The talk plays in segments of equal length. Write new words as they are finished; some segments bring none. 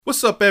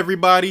What's up,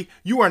 everybody?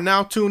 You are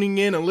now tuning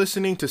in and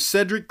listening to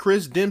Cedric,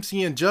 Chris,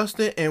 Dempsey, and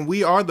Justin, and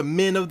we are the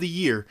Men of the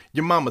Year,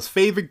 your mama's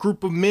favorite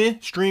group of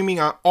men, streaming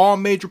on all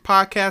major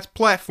podcast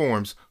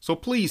platforms. So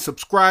please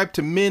subscribe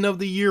to Men of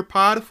the Year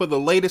Pod for the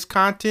latest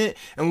content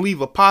and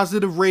leave a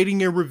positive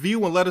rating and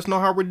review and let us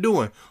know how we're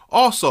doing.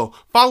 Also,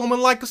 follow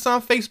and like us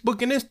on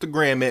Facebook and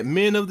Instagram at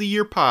Men of the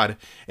Year Pod.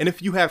 And if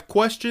you have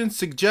questions,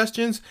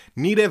 suggestions,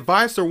 need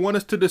advice, or want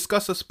us to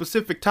discuss a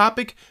specific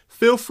topic,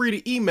 feel free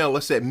to email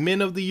us at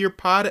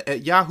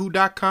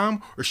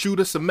menoftheyearpod@yahoo.com or shoot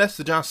us a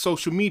message on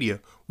social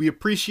media. We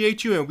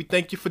appreciate you and we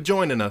thank you for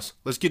joining us.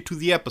 Let's get to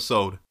the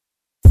episode.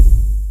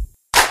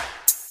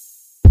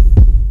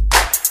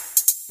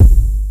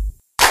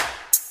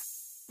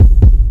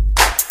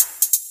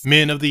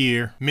 Men of the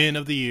Year, Men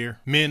of the Year,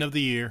 Men of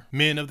the Year,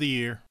 Men of the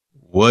Year.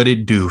 What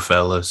it do,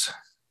 fellas?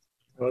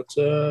 What's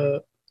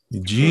up?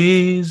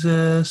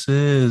 Jesus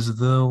is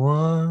the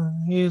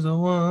one. He's the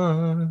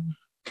one.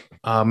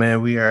 Oh,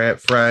 man, we are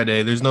at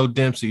Friday. There's no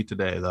Dempsey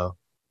today, though.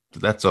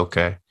 That's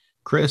okay.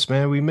 Chris,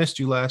 man, we missed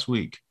you last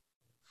week.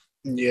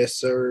 Yes,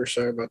 sir.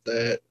 Sorry about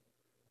that.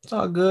 It's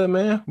all good,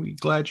 man. We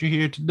glad you're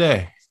here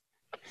today.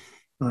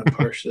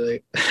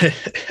 Partially.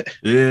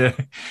 Yeah.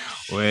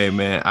 Wait,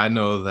 man, I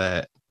know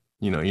that,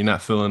 you're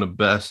not feeling the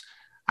best.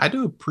 I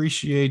do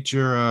appreciate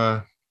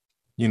your,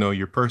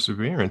 your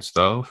perseverance,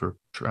 though, for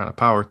trying to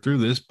power through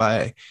this.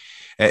 By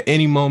at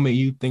any moment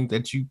you think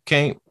that you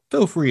can't,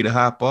 feel free to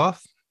hop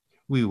off.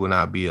 We will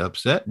not be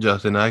upset.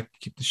 Justin and I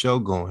keep the show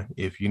going,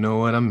 if you know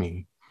what I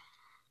mean.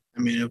 I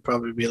mean, it'll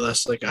probably be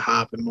less like a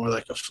hop and more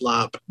like a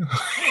flop.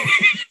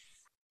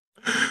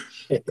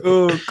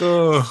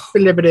 Cool.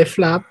 Liberty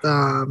flop,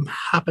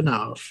 hopping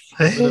off.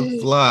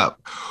 Flop.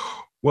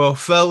 Well,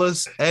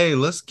 fellas, hey,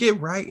 let's get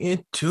right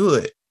into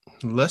it.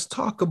 Let's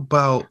talk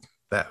about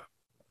that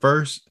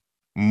first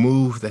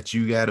move that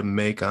you got to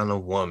make on a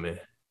woman.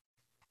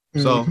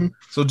 So,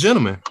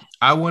 gentlemen,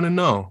 I want to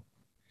know.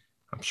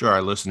 I'm sure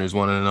our listeners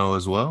want to know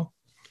as well.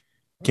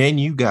 Can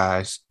you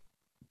guys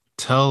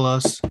tell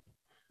us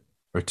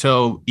or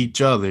tell each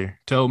other,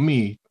 tell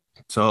me,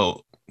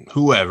 tell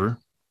whoever,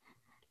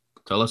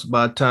 tell us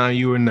about a time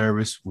you were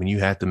nervous when you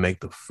had to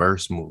make the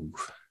first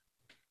move?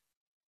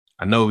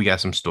 I know we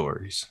got some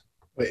stories.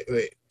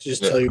 Wait.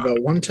 Just tell you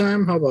about one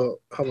time? How about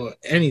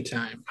any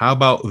time? How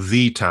about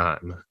the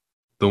time?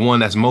 The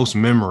one that's most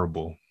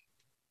memorable.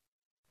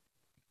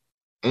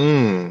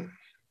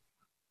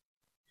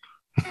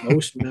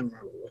 Most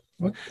memorable.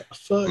 What the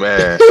fuck?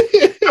 Man.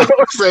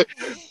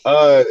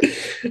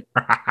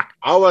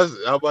 I was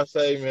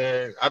say,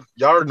 man,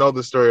 y'all know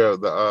the story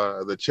of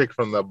the chick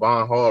from the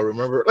Bond Hall,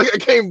 remember? Like, I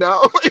came down,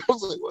 I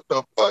was like, what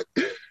the fuck?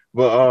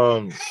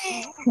 But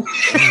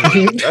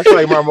that's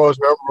like my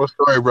most memorable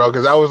story, bro,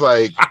 because I was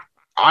like,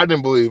 I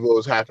didn't believe what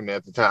was happening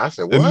at the time. I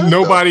said, what?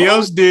 Nobody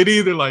else did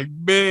either. Like,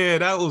 man,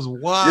 that was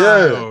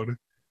wild.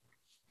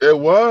 Yeah, it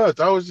was.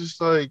 I was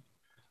just like,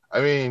 I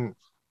mean,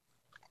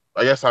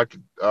 I guess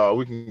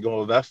we can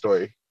go to that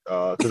story.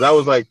 Because that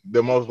was like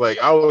the most, like,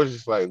 I was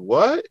just like,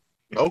 what?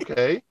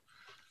 Okay.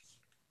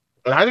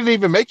 And I didn't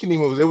even make any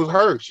moves. It was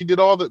her. She did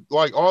all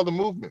the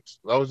movements.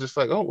 I was just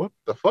like, oh, what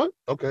the fuck?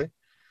 Okay.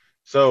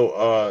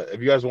 So if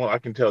you guys want, I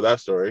can tell that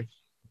story.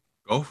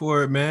 Go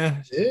for it,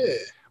 man. Yeah.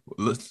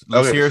 Let's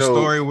hear a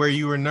story where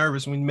you were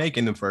nervous when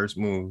making the first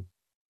move.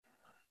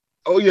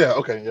 Oh, yeah.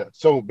 Okay. Yeah.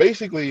 So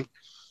basically,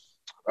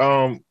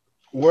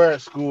 we're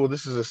at school.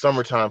 This is the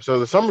summertime. So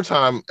the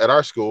summertime at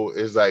our school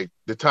is like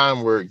the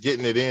time where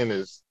getting it in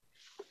is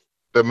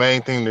the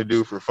main thing to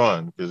do for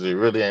fun, because there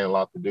really ain't a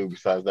lot to do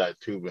besides that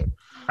too. But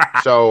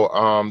so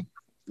I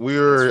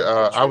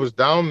was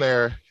down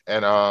there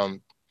and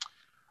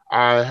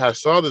I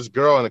saw this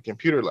girl in a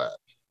computer lab,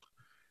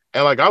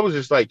 and like I was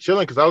just like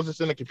chilling because I was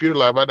just in the computer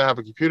lab. I didn't have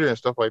a computer and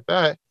stuff like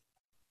that.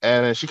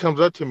 And then she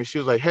comes up to me. She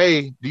was like,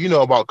 "Hey, do you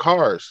know about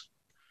cars?"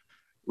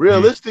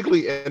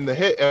 Realistically, in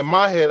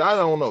my head, I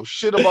don't know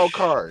shit about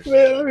cars.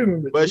 Man, I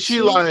remember. But she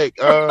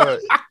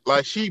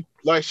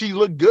she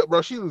looked good,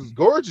 bro. She was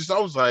gorgeous. I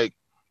was like,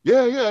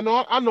 yeah,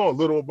 no, I know a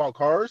little about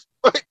cars.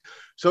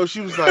 So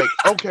she was like,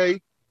 okay.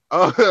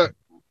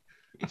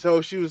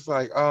 So she was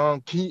like,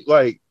 can you,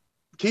 like,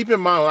 keep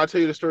in mind, I'll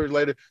tell you the story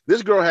later.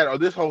 This girl had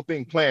this whole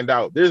thing planned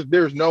out.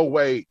 There's no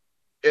way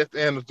ifs,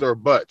 ands, or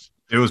buts.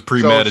 It was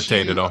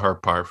premeditated on her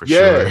part for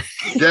sure. Yeah,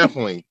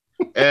 definitely.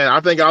 And I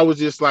think I was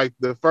just like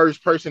the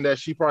first person that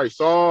she probably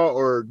saw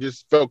or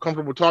just felt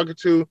comfortable talking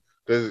to,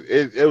 because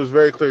it was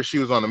very clear she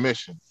was on a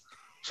mission.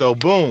 So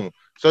boom.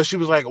 So she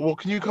was like, well,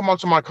 can you come out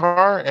to my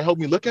car and help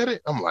me look at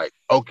it? I'm like,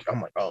 okay. I'm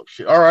like, oh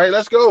shit. All right,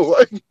 let's go.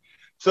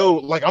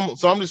 So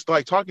I'm just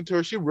like talking to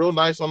her. She real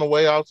nice on the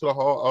way out to the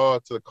hall,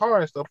 to the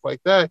car and stuff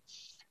like that.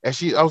 And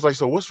I was like,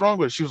 so what's wrong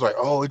with it? She was like,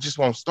 oh, it just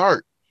won't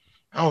start.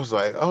 I was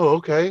like, oh,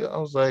 okay. I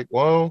was like,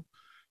 well,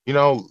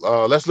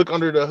 let's look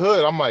under the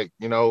hood. I'm like,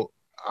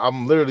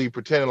 I'm literally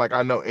pretending like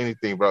I know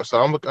anything, bro.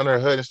 So I'm looking under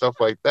the hood and stuff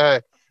like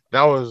that. And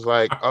I was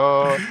like,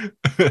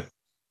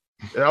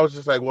 and I was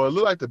just like, well, it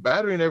looked like the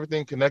battery and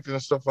everything connected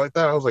and stuff like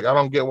that. I was like, I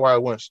don't get why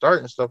it wouldn't start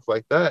and stuff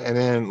like that. And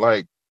then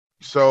like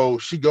so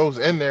she goes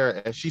in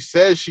there and she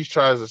says she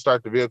tries to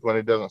start the vehicle and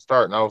it doesn't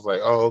start. And I was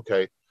like, oh,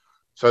 okay.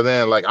 So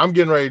then like I'm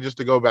getting ready just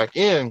to go back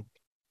in.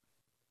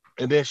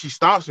 And then she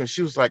stops me.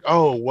 She was like,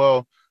 oh,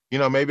 well,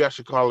 maybe I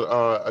should call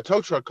a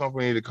tow truck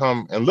company to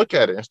come and look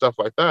at it and stuff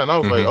like that. And I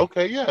was like,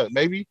 okay, yeah,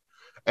 maybe.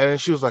 And then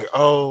she was like,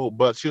 oh,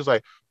 but she was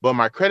like, but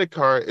my credit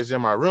card is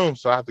in my room,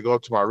 so I have to go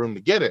to my room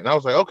to get it. And I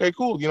was like, okay,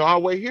 cool.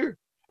 I'll wait here.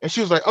 And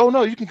she was like, oh,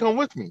 no, you can come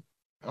with me.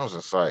 I was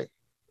just like,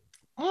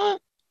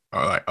 what?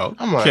 I'm like, okay.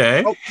 I'm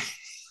like, oh.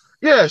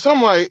 Yeah. So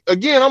I'm like,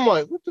 again, I'm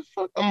like, what the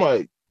fuck? I'm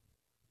like,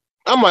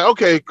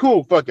 okay,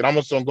 cool. Fuck it. I'm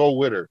just going to go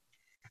with her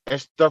and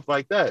stuff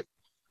like that.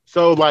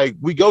 So like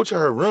we go to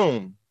her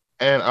room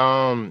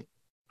and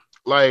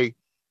like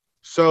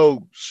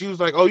so she was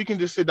like, oh, you can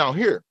just sit down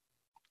here.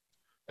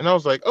 And I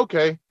was like,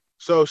 okay.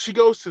 So she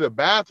goes to the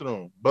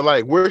bathroom, but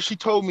like where she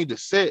told me to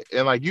sit,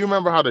 and like you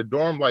remember how the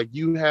dorm, like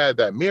you had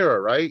that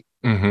mirror, right?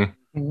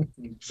 Mm-hmm.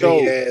 So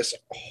big ass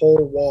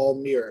whole wall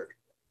mirror.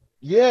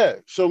 Yeah.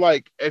 So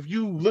like if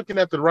you looking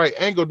at the right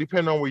angle,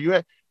 depending on where you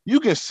at, you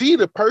can see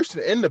the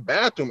person in the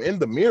bathroom in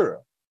the mirror.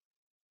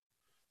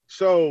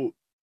 So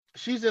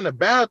she's in the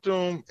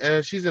bathroom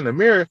and she's in the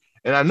mirror,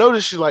 and I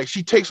noticed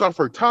she takes off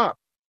her top,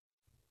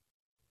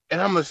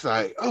 and I'm just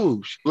like,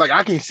 oh, like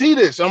I can see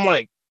this. I'm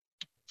like,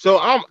 so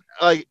I'm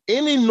like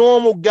any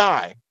normal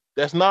guy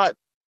that's not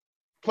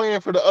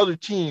playing for the other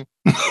team,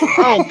 I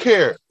don't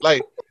care.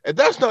 Like if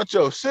that's not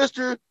your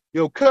sister,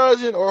 your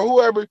cousin, or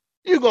whoever,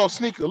 you're gonna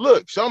sneak a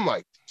look. So I'm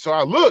like, so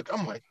I look,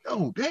 I'm like,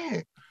 oh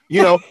damn,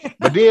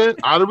 but then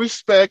out of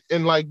respect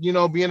and like being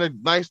a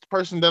nice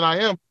person that I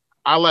am,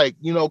 I like,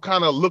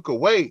 kind of look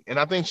away. And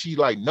I think she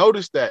like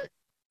noticed that.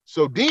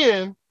 So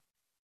then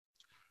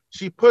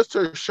she puts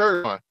her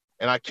shirt on,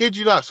 and I kid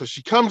you not. So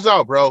she comes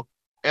out, bro.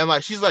 And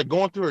like, she's like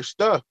going through her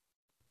stuff,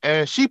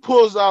 and she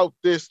pulls out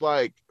this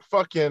like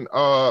fucking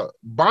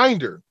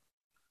binder,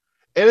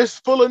 and it's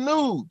full of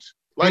nudes.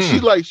 Like she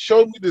like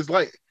showed me this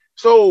like,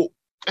 so,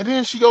 and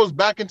then she goes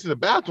back into the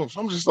bathroom.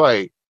 So I'm just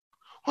like,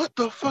 what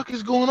the fuck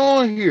is going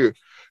on here?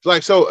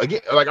 Like, so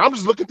again, like I'm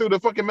just looking through the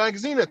fucking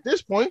magazine at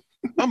this point.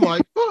 I'm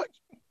like, fuck.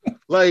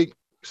 Like,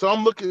 so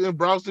I'm looking and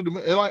browsing through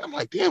and like, I'm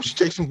like, damn, she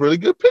takes some really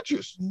good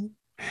pictures.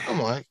 I'm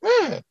like,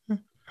 man.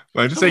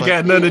 Like, this ain't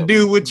got nothing to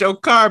do with your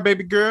car,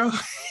 baby girl.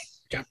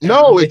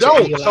 No, it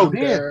don't. So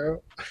then,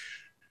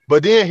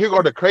 but then here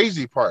go the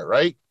crazy part,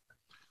 right?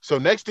 So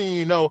next thing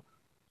you know,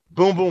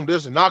 boom, boom,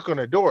 there's a knock on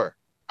the door.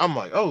 I'm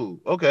like, oh,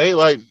 okay.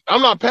 Like,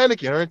 I'm not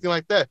panicking or anything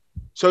like that.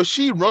 So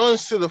she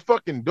runs to the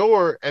fucking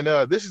door, and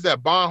this is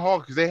at Bond Hall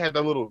because they had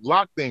that little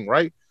lock thing,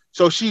 right?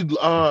 So she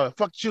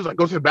was like,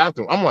 go to the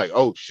bathroom. I'm like,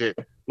 oh shit.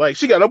 Like,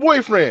 she got a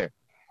boyfriend.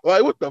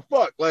 Like, what the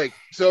fuck? Like,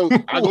 so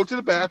I go to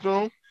the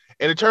bathroom,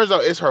 and it turns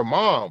out it's her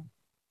mom.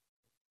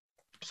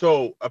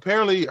 So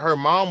apparently her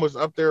mom was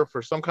up there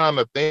for some kind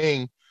of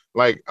thing.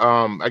 Like,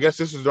 I guess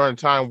this is during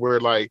the time where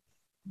like,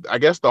 I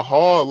guess the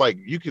hall, like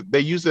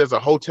they use it as a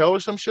hotel or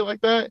some shit like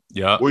that.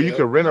 Yeah. Where you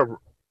could rent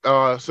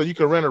so you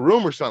can rent a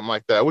room or something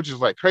like that, which is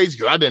like crazy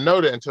because I didn't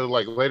know that until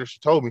like later she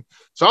told me.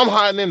 So I'm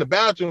hiding in the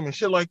bathroom and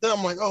shit like that.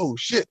 I'm like, oh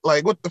shit,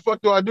 like what the fuck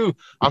do I do?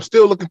 I'm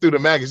still looking through the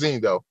magazine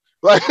though.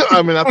 Like,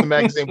 I mean, not the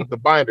magazine, but the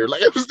binder.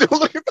 Like, I'm still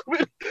looking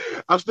through it.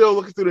 I'm still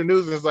looking through the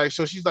news, and it's like,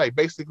 so she's like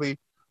basically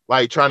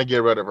like trying to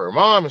get rid of her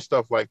mom and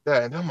stuff like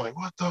that. And I'm like,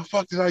 what the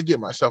fuck did I get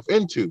myself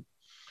into?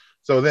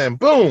 So then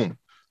boom,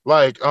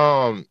 like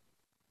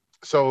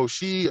so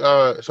she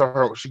gets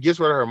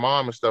rid of her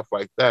mom and stuff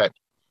like that.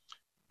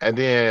 And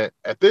then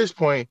at this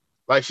point,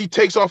 like she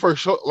takes off her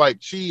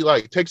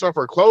takes off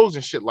her clothes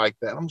and shit like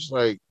that. I'm just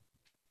like,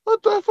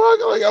 what the fuck?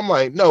 Like, I'm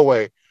like, no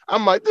way.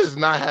 I'm like, this is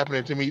not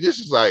happening to me. This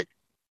is like,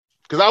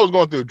 because I was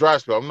going through a dry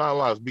spell. I'm not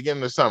lying. It was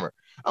beginning of summer.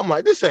 I'm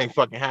like, this ain't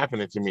fucking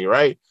happening to me,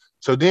 right?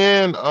 So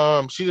then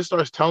she just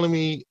starts telling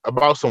me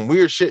about some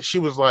weird shit. She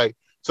was like,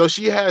 so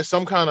she has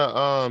some kind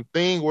of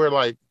thing where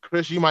like,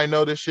 Chris, you might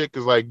know this shit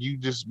because like you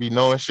just be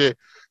knowing shit.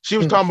 She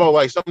was talking about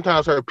like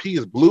sometimes her pee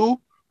is blue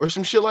or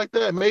some shit like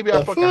that. Maybe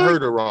I fucking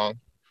heard her wrong.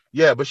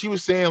 Yeah, but she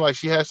was saying like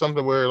she had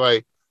something where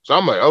like, so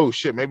I'm like, oh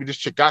shit, maybe this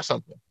chick got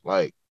something.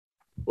 Like,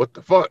 what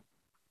the fuck?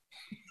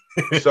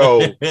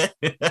 So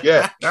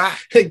yeah.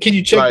 Can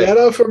you check that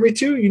out for me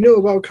too? You know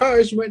about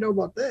cars, you might know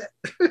about that.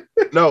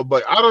 No,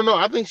 but I don't know.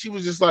 I think she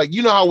was just like,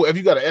 you know how if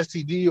you got an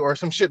STD or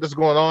some shit that's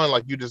going on,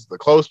 like you just the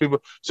close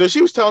people. So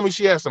she was telling me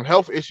she had some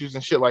health issues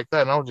and shit like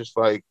that. And I was just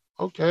like,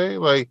 okay,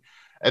 like,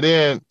 and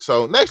then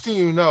so next thing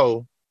you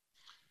know,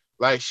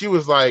 like she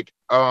was like,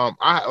 I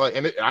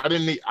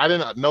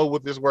didn't know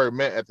what this word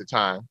meant at the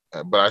time,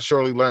 but I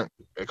surely learned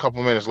a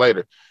couple minutes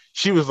later.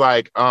 She was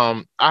like,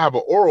 I have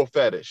an oral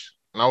fetish.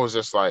 And I was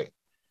just like,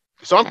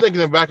 so I'm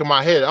thinking in the back of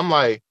my head, I'm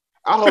like,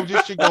 I hope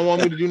this chick don't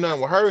want me to do nothing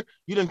with her.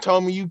 You didn't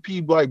tell me you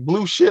pee like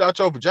blue shit out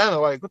your vagina.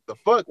 Like, what the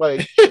fuck?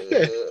 Like,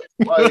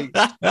 like,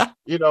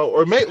 you know,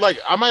 or like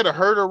I might have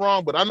heard her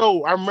wrong, but I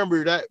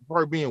remember that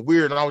part being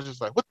weird. And I was just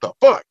like, what the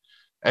fuck?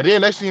 And then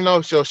next thing you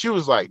know, so she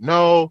was like,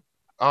 no,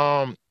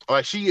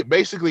 like she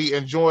basically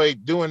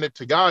enjoyed doing it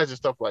to guys and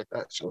stuff like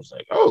that. She was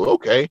like, oh,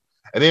 okay.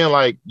 And then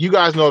like you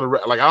guys know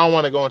like I don't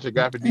want to go into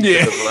graphic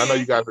details, but I know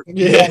you guys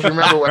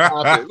remember what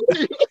happened.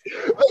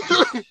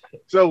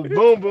 So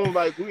boom,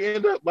 like we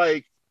end up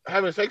like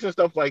having sex and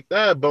stuff like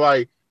that. But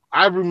like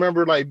I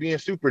remember like being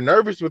super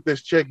nervous with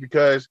this chick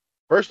because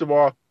first of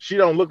all, she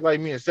don't look like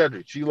me and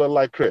Cedric. She look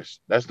like Chris.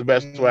 That's the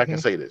best way I can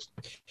say this.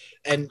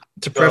 And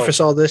to preface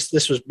all this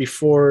was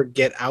before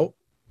Get Out.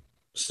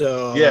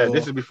 So yeah,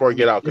 this is before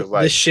Get Out because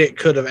like this shit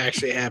could have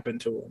actually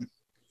happened to him.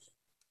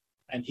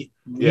 And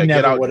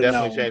Get Out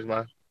definitely changed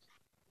my.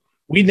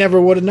 We never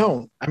would have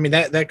known. I mean,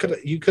 that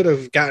you could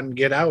have gotten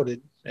Get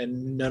Outed,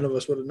 and none of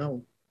us would have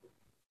known.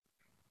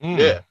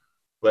 Yeah,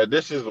 but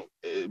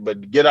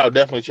Get Out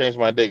definitely changed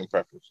my dating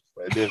preference.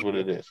 But it is what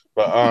it is.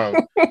 But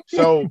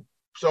so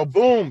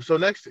boom. So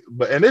next,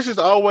 and this is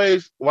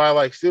always why,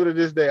 like, still to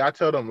this day, I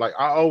tell them like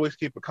I always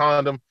keep a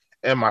condom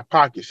in my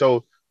pocket.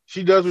 So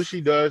she does what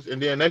she does,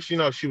 and then next, she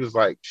was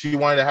like she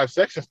wanted to have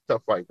sex and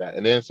stuff like that,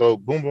 and then so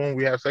boom,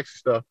 we have sex and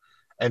stuff.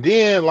 And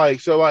then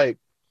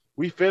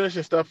we finish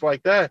and stuff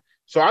like that.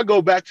 So I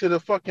go back to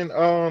the fucking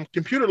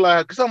computer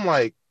lab because I'm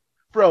like,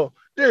 bro,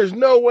 there's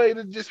no way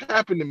that just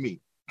happened to me.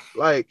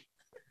 Like,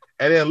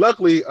 and then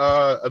luckily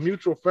a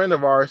mutual friend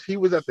of ours, he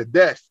was at the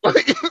desk.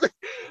 Like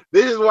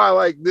this is why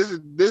like this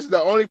is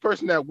the only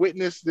person that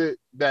witnessed it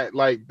that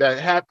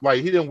happened.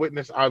 Like he didn't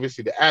witness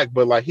obviously the act,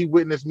 but like he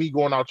witnessed me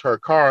going out to her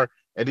car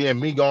and then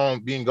me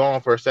being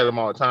gone for a set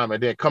amount of time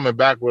and then coming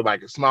back with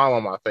like a smile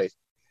on my face.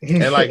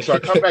 And like, so I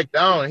come back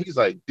down and he's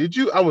like, did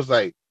you? I was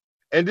like,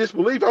 in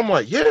disbelief. I'm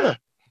like, yeah.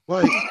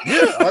 Like,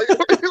 yeah.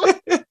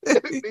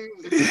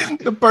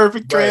 The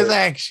perfect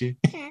transaction.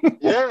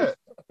 Yeah.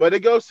 But it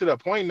goes to the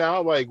point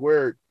now, like,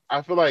 where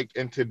I feel like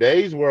in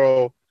today's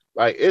world,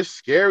 like, it's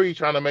scary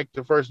trying to make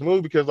the first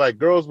move because, like,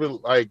 girls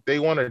will, like, they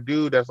want a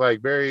dude that's,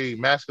 like, very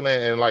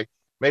masculine and, like,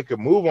 make a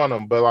move on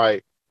them. But,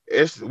 like,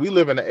 we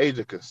live in the age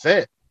of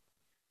consent.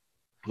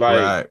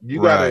 Like,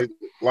 you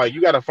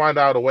gotta find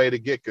out a way to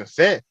get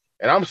consent.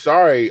 And I'm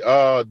sorry,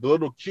 the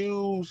little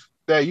cues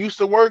that used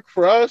to work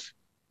for us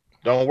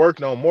don't work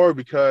no more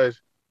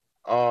because,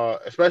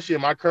 especially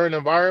in my current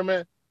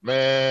environment,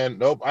 man,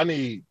 nope. I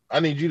need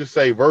you to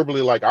say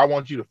verbally like I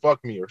want you to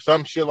fuck me or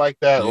some shit like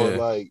that, or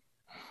like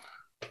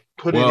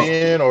put it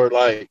in, or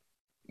like.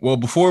 Well,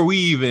 before we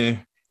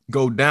even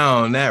go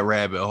down that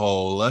rabbit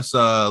hole,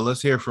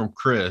 let's hear from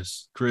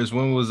Chris. Chris,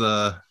 when was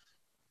the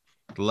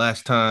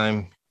last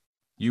time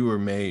you were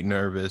made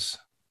nervous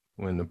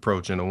when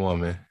approaching a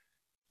woman?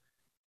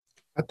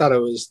 I thought it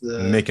was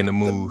making a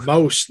move. The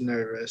most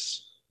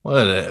nervous.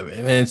 Whatever,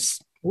 man.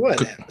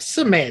 Whatever.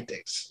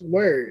 Semantics,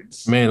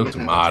 words. Man,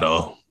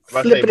 tomato.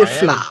 Flippity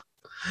flop.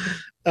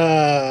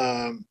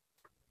 Yeah,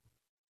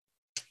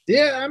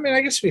 I mean,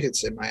 I guess we could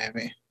say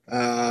Miami.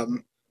 I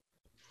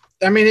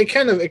mean, it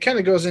kind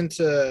of goes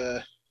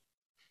into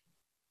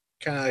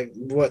kind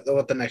of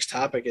what the next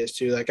topic is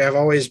too. Like, I've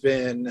always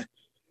been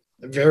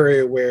very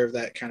aware of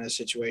that kind of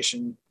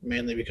situation,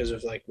 mainly because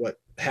of like what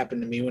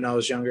happened to me when I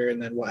was younger, and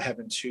then what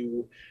happened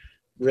to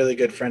a really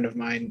good friend of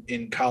mine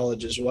in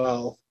college as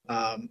well.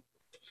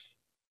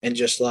 And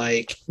just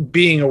like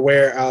being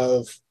aware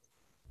of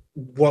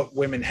what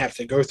women have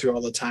to go through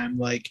all the time,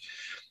 like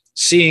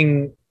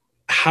seeing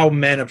how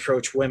men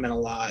approach women a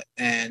lot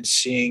and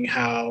seeing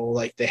how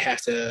like they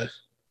have to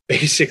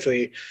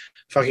basically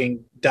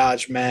fucking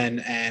dodge men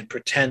and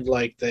pretend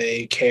like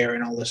they care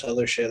and all this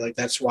other shit. Like,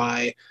 that's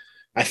why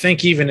I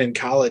think even in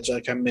college,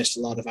 like, I missed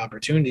a lot of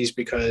opportunities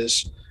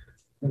because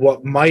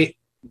what might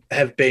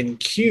have been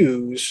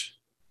cues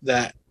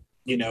that,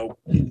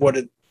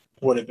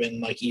 would have been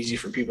like easy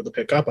for people to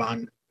pick up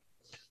on,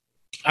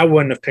 I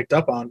wouldn't have picked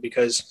up on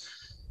because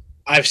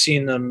I've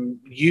seen them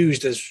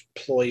used as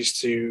ploys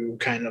to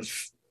kind of,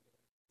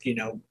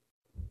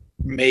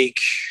 make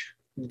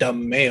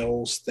dumb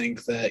males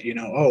think that,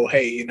 oh,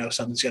 hey,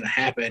 something's going to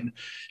happen.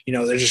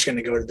 They're just going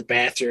to go to the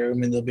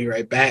bathroom and they'll be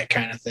right back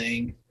kind of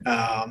thing.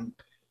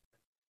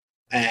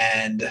 And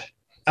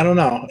I don't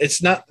know.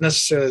 It's not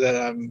necessarily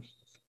that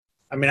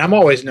I'm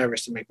always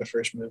nervous to make the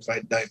first move.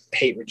 I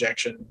hate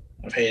rejection.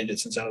 I've hated it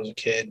since I was a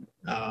kid.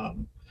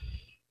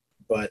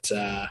 But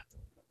I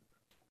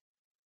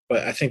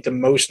think the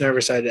most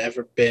nervous I'd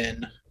ever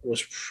been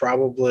was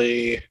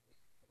probably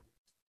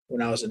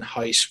when I was in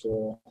high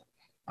school.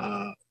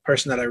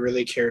 Person that I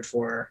really cared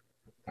for,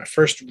 my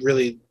first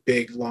really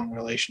big, long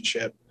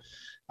relationship.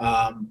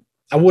 I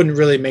wouldn't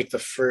really make the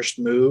first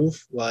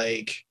move.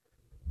 Like,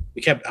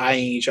 we kept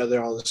eyeing each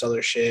other, all this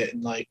other shit,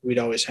 and like we'd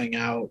always hang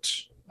out.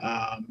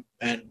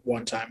 And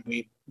one time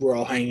we were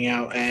all hanging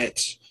out at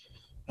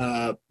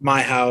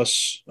my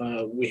house.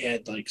 We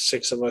had like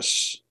 6 of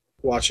us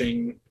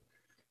watching.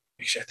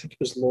 Actually, I think it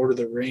was Lord of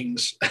the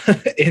Rings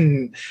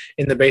in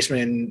the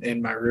basement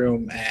in my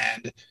room,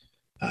 and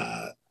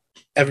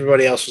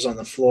everybody else was on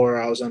the floor.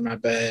 I was on my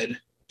bed.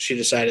 She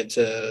decided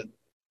to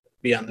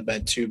be on the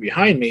bed too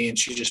behind me, and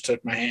she just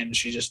took my hand and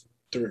she just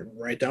threw it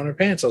right down her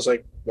pants. I was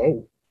like,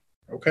 whoa,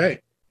 okay.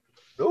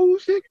 Oh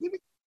shit.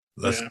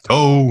 Let's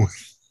go.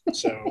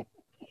 So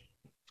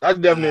that's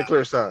definitely a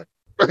clear sign.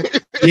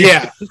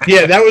 Yeah,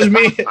 that was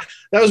me.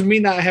 That was me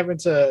not having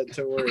to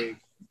worry.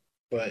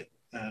 But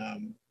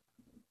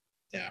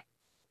yeah.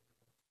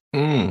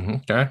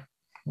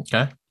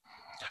 Okay.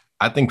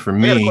 I think for I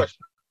got a me,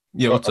 question.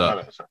 yeah. What's Oh,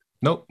 up?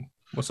 Nope.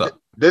 What's up?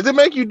 Does it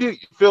make you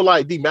feel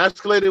like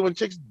demasculated when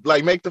chicks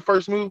like make the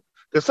first move?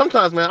 Because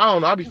sometimes, man, I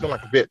don't know. I be feeling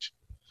like a bitch.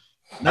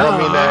 I don't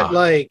mean that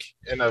like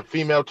in a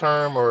female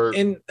term or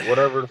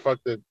whatever the fuck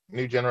the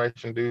new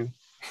generation do.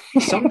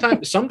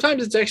 Sometimes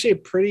it's actually a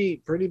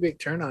pretty big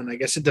turn on. I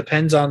guess it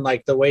depends on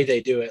like the way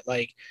they do it.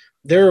 Like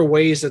there are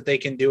ways that they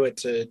can do it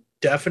to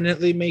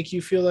definitely make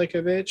you feel like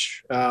a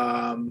bitch.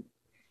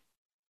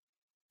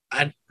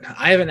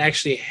 I haven't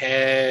actually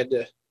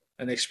had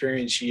an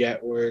experience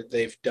yet where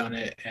they've done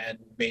it and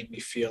made me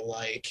feel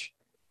like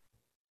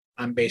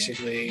I'm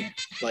basically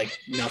like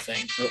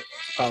nothing. Oh,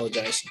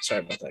 apologize. Sorry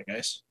about that,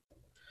 guys.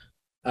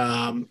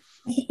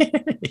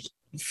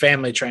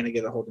 Family trying to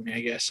get a hold of me,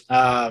 I guess.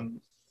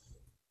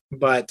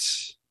 But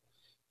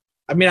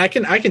I mean, I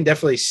can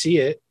definitely see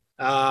it.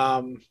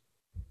 Like,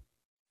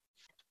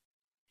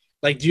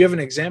 do you have an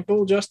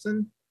example,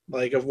 Justin?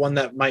 Like of one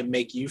that might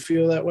make you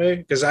feel that way?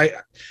 Because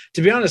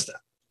to be honest,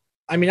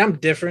 I mean, I'm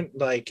different.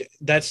 Like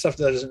that stuff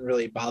doesn't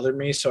really bother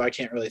me, so I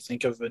can't really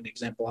think of an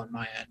example on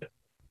my end.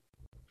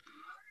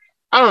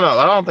 I don't know.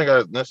 I don't think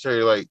I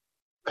necessarily like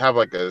have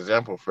like an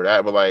example for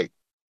that, but like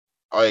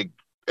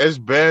it's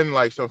been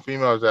like some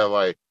females that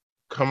like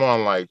come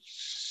on like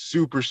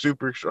super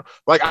strong.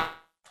 Like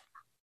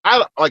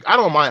I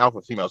don't mind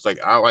alpha females. Like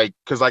I like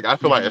because like I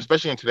feel like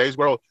especially in today's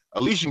world,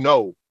 at least you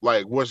know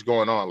like what's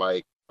going on.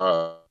 Like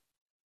I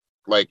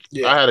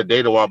had a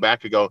date a while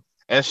back ago,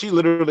 and she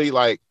literally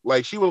like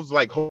she was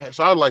like so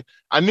I was like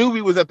I knew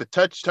we was at the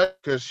touch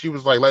because she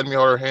was like letting me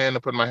hold her hand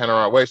and putting my hand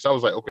around her waist. So I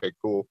was like okay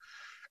cool,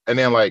 and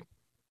then like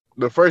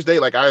the first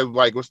date like I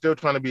like was still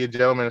trying to be a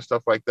gentleman and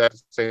stuff like that at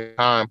the same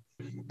time,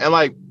 and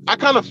like I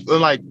kind of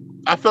like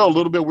I felt a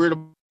little bit weird.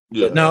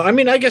 Yeah. No, I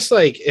mean, I guess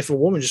like if a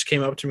woman just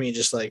came up to me and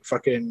just like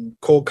fucking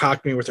cold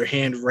cocked me with her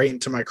hand right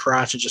into my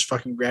crotch and just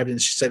fucking grabbed it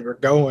and she said, "We're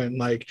going,"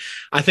 like,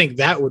 I think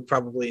that would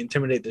probably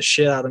intimidate the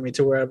shit out of me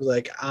to where I'd be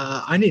like,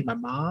 I need my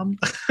mom.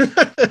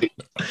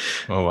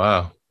 Oh,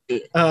 wow.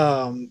 They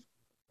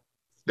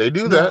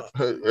do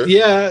that.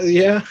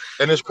 Yeah.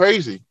 And it's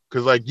crazy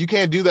because like you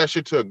can't do that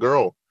shit to a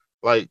girl.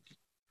 Like,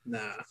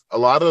 nah. A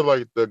lot of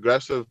like the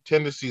aggressive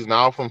tendencies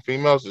now from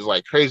females is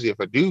like crazy.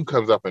 If a dude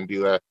comes up and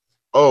do that,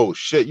 oh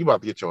shit, you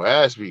about to get your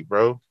ass beat,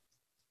 bro.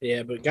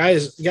 Yeah, but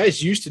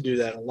guys used to do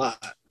that a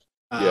lot.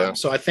 Yeah.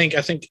 So I think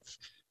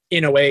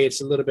in a way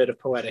it's a little bit of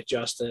poetic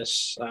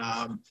justice.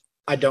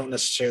 I don't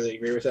necessarily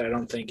agree with it. I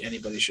don't think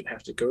anybody should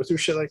have to go through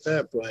shit like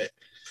that. But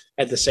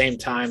at the same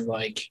time,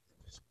 like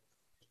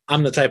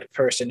I'm the type of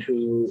person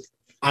who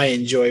I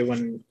enjoy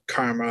when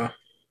karma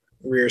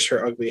rears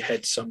her ugly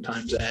head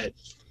sometimes at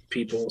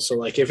people. So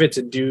like if it's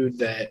a dude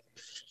that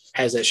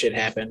has that shit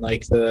happen,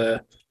 like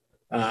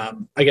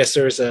I guess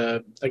there was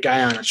a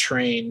guy on a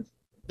train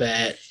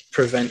that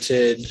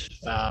prevented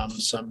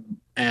some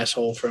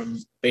asshole from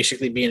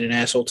basically being an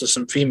asshole to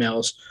some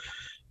females.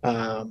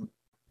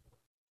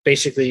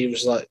 Basically,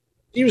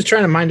 he was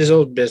trying to mind his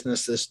own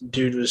business. This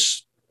dude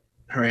was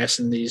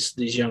harassing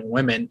these young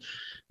women.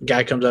 The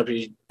guy comes up,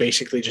 he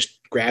basically just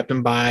grabbed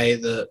him by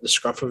the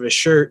scruff of his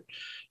shirt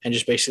and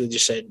just basically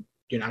just said,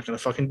 "You're not gonna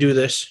fucking do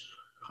this.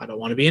 I don't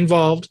want to be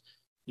involved.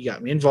 You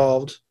got me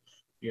involved.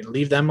 You're gonna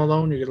leave them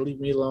alone. You're gonna leave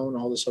me alone.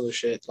 All this other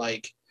shit."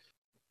 Like,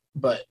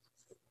 but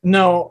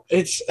no,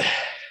 it's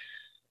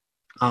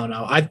I don't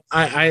know.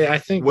 I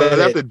think was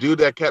that the dude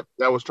that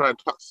was trying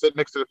to sit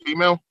next to the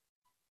female?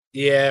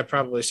 Yeah,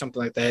 probably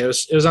something like that.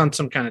 It was on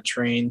some kind of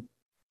train.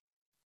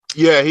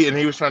 Yeah,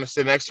 he was trying to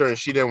sit next to her, and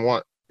she didn't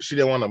want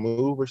to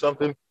move or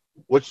something.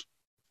 Which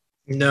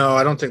no,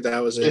 I don't think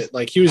that was it.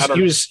 Like he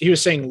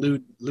was saying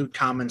lewd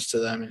comments to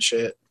them and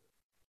shit.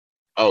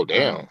 Oh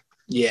damn.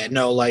 Yeah,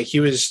 no, like he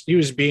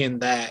was being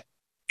that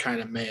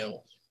kind of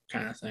male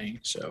kind of thing.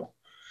 So,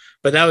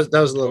 but that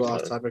was a little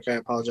off topic. I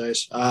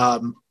apologize.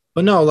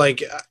 But no,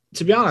 like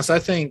to be honest, I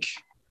think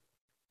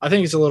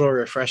it's a little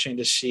refreshing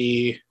to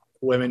see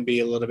women be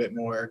a little bit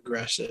more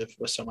aggressive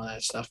with some of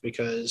that stuff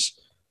because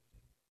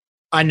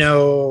I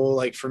know,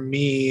 like for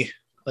me,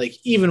 like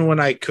even when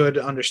I could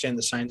understand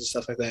the signs and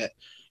stuff like that,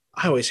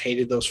 I always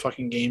hated those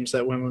fucking games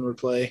that women would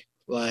play.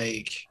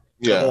 Like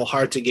the whole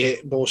hard to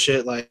get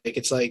bullshit. Like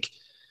it's like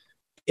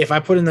if I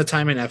put in the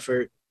time and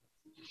effort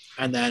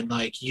and then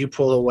like you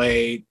pull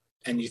away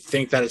and you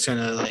think that it's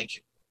gonna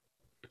like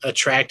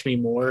attract me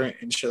more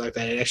and shit like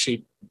that, it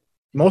actually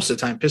most of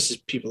the time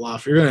pisses people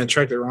off. You're gonna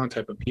attract the wrong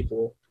type of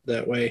people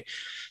that way.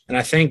 And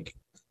I think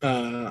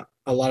a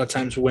lot of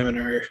times women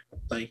are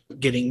like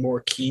getting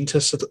more keen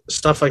to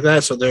stuff like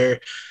that. So they're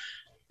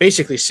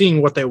basically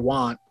seeing what they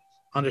want,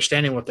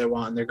 understanding what they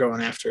want, and they're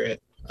going after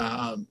it.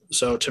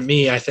 So to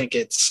me, I think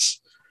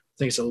it's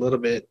a little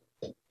bit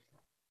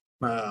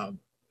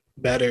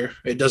better.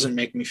 It doesn't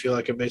make me feel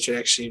like a bitch. It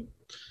actually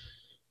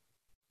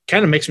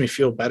kind of makes me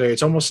feel better.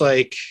 It's almost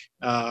like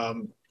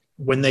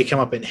when they come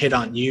up and hit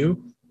on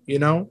you, you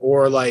know,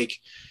 or like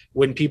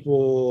when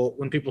people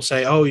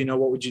say, oh,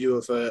 what would you do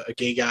if a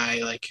gay guy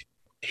like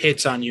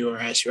hits on you or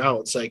asks you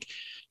out? It's like,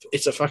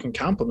 it's a fucking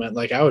compliment.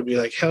 Like, I would be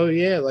like, hell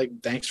yeah, like,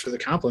 thanks for the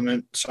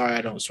compliment. Sorry,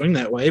 I don't swing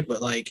that way,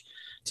 but like,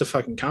 it's a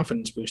fucking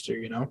confidence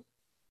booster,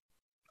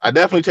 I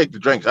definitely take the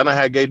drinks. I done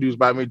had gay dudes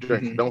buy me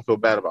drinks. Mhm. Don't feel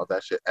bad about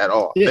that shit at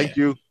all. Yeah. Thank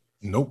you.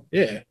 Nope.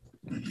 Yeah.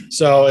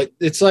 So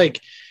it's like,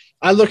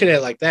 I look at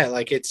it like that.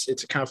 Like, it's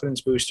a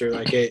confidence booster.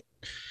 Like,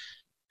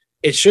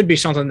 it should be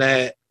something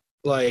that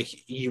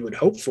like you would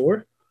hope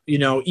for,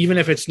 even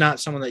if it's not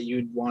someone that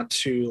you'd want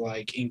to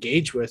like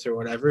engage with or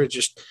whatever.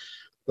 Just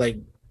like,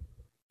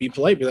 be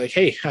polite, be like,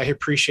 hey, I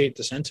appreciate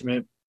the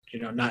sentiment,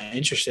 not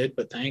interested,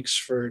 but thanks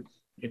for,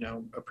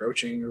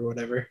 approaching or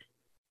whatever.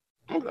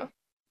 Okay.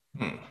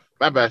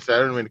 My bad, sir. I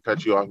didn't mean to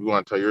cut you off. You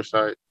want to tell your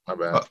side? My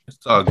bad.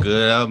 It's all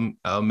good.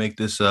 I'll make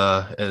this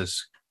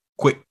as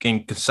quick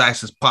and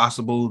concise as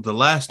possible. The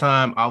last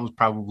time I was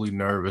probably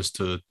nervous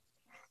to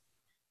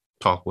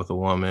talk with a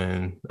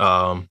woman.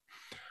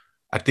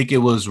 I think it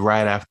was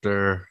right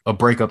after a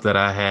breakup that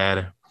I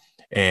had,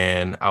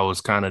 and I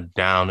was kind of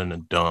down in the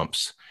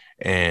dumps.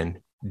 And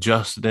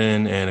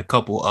Justin and a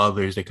couple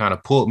others, they kind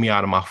of pulled me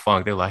out of my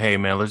funk. They're like, "Hey,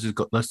 man, let's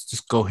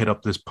just go hit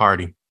up this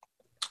party."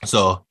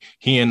 So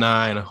he and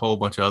I and a whole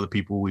bunch of other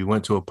people, we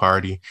went to a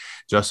party.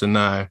 Justin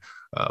and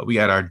I, we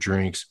had our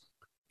drinks,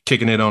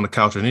 kicking it on the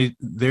couch, and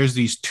there's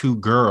these two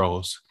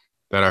girls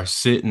that are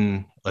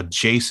sitting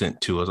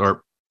adjacent to us,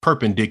 or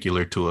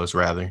perpendicular to us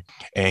rather.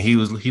 And he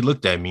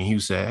looked at me. He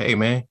said, "Hey,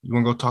 man, you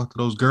want to go talk to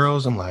those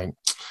girls?" I'm like,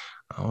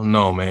 "I don't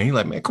know, man." He's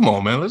like, "Man, come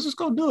on, man, let's just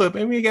go do it.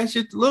 Maybe you got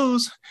shit to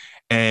lose."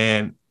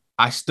 And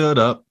I stood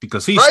up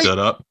because he stood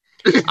up.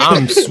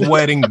 I'm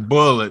sweating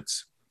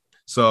bullets.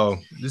 So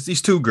there's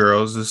these two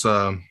girls. There's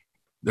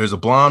a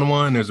blonde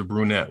one, there's a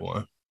brunette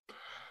one.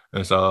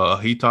 And so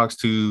he talks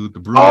to the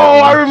brunette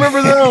one. I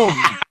remember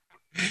them.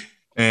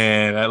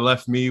 And that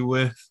left me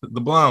with the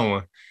blonde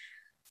one.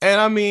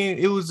 And I mean,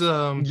 it was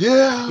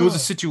it was a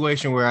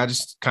situation where I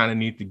just kind of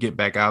need to get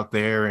back out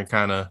there and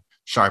kind of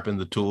sharpen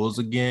the tools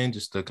again,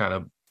 just to kind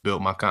of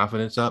build my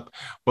confidence up.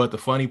 But the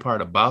funny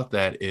part about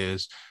that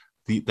is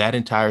that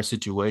entire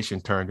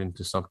situation turned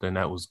into something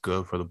that was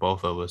good for the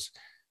both of us.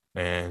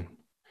 And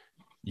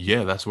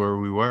yeah, that's where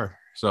we were.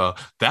 So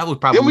that was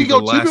probably the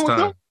last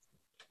time.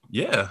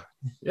 Yeah.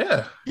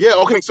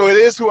 Okay, so it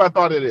is who I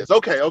thought it is.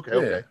 Okay.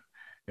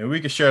 And we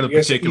can share the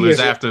particulars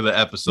after the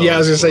episode. Yeah, I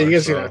was gonna say, you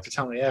guys are gonna have to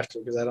tell me after,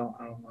 because I don't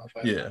know if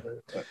I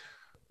remember it.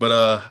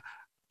 But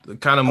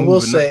kind of I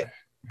will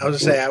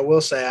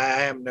say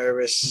I am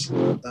nervous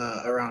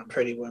around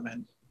pretty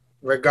women,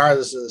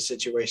 regardless of the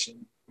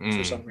situation.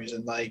 For some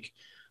reason, like,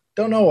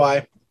 don't know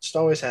why, just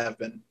always have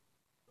been.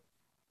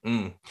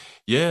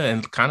 Yeah,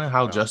 and kind of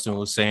how Justin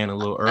was saying a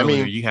little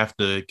earlier, you have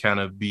to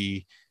kind of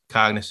be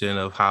cognizant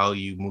of how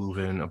you move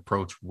and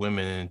approach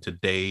women in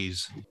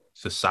today's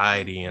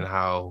society and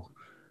how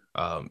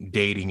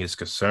dating is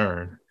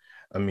concerned.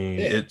 I mean,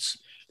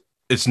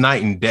 it's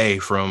night and day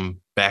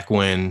from back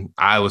when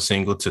I was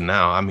single to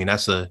now. I mean,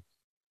 that's a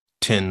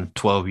 10,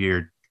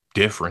 12-year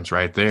difference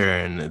right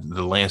there, and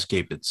the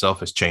landscape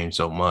itself has changed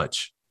so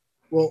much.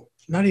 Well,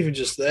 not even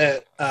just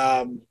that.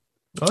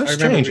 It's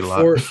changed a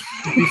lot.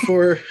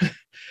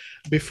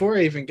 Before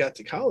I even got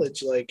to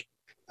college, like,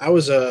 I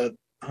was a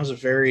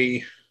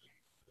very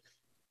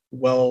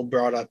well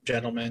brought up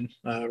gentleman,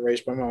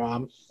 raised by my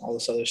mom, all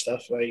this other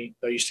stuff. I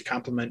used to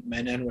compliment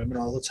men and women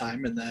all the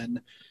time, and then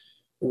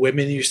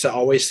women used to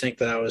always think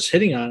that I was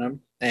hitting on them,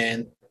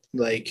 and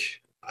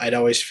like, I'd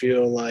always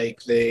feel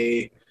like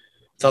they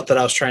thought that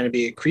I was trying to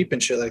be a creep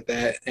and shit like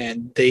that,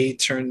 and they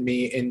turned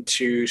me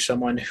into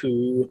someone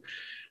who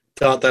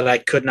thought that I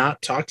could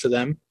not talk to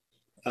them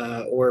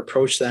or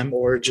approach them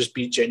or just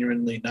be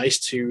genuinely nice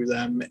to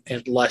them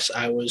unless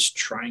I was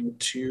trying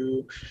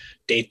to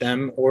date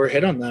them or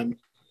hit on them.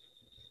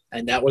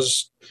 And that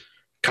was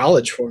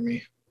college for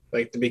me,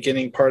 like the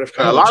beginning part of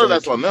college. A lot of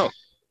that's on them.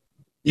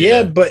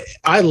 Yeah, but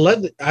I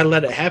let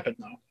it happen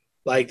though.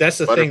 Like, that's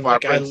the thing.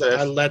 Like, I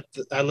let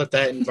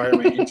that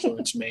environment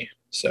influence me.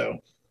 So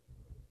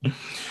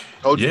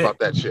told you about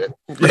that shit.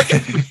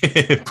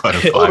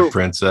 Butterfly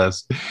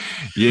princess.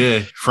 Yeah,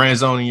 friend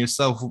zoning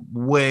yourself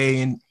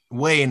way in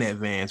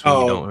advance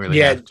when you don't really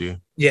have to.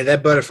 Yeah,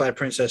 that butterfly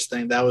princess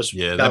thing. That was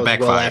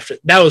backfired.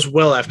 That was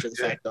well after the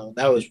fact though.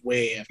 That was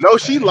way after. No,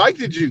 she liked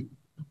you.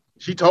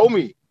 She told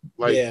me,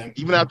 like,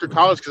 even after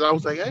college, because I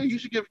was like, "Hey, you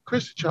should give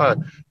Chris a try,"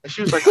 and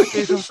she was like, "I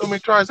gave him so many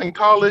tries in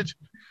college."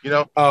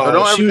 So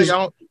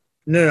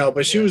No,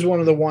 but she was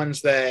one of the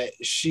ones that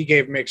she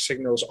gave mixed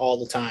signals all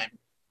the time.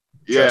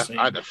 Yeah,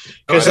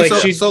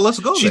 because so let's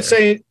go. She'd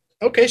say,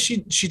 okay,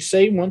 she'd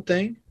say one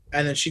thing,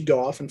 and then she'd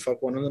go off and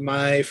fuck one of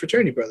my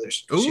fraternity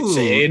brothers. Ooh. She'd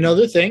say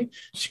another thing,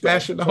 she'd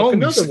bash the fuck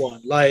another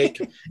one. Like,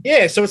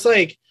 yeah, so it's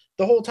like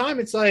the whole time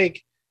it's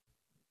like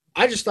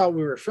I just thought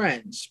we were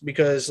friends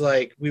because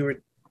like we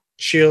were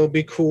chill,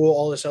 be cool,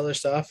 all this other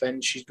stuff,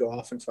 and she'd go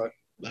off and fuck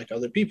like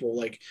other people.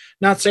 Like,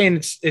 not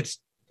saying it's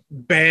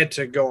bad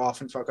to go off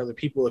and fuck other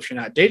people if you're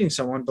not dating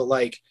someone, but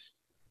like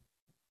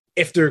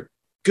if they're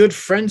good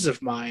friends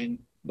of mine,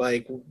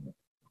 like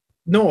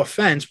no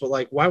offense, but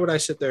like, why would I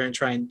sit there and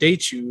try and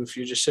date you if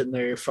you're just sitting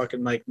there, you're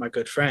fucking like my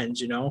good friends,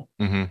 you know?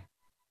 Mm-hmm.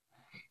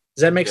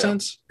 Does that make Yeah.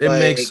 sense? It Like,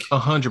 makes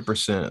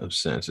 100% of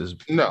sense.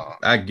 No,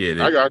 I get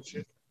it. I got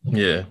you.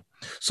 Yeah.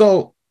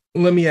 So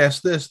let me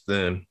ask this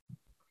then.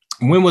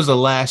 When was the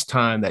last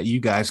time that you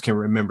guys can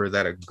remember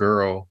that a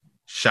girl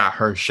shot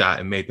her shot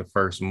and made the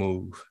first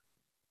move?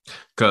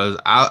 Because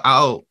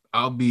I'll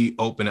be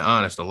open and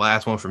honest. The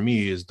last one for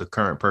me is the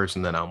current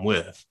person that I'm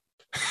with.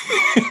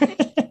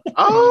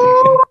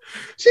 Oh,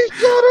 she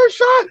shot her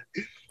shot.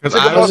 Because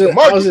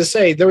I was gonna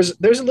say there's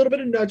a little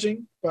bit of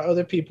nudging by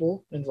other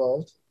people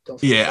involved.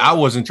 I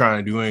wasn't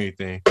trying to do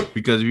anything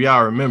because if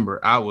y'all remember,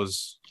 I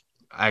was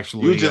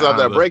actually you just on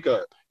that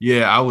breakup.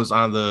 Yeah, I was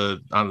on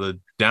the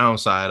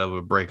downside of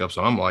a breakup.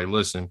 So I'm like,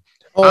 listen,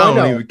 Oh, I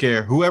don't even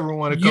care. Whoever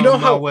want to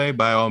come my way,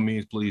 by all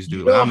means, please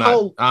do.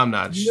 I'm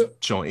not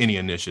showing any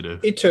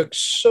initiative. It took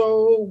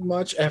so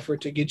much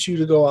effort to get you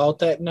to go out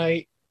that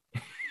night.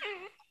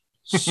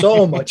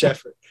 So much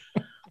effort,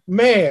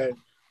 man.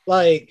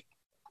 Like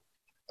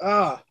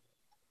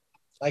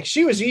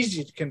she was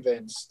easy to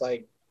convince.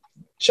 Like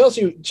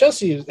Chelsea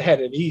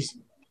had it easy.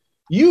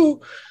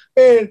 You,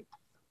 man,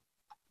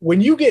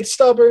 when you get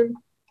stubborn,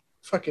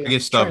 fucking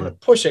trying to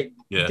push a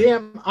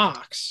damn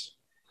ox.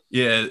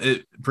 Yeah,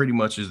 it pretty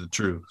much is the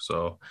truth.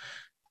 So,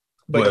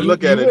 but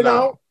look at it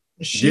now.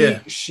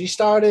 She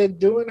started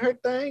doing her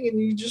thing, and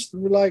you just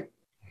were like,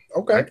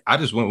 okay. I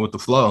just went with the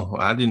flow.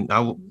 I didn't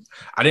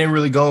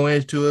really go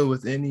into it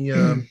with any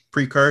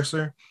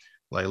precursor.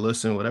 Like,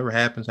 listen, whatever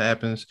happens,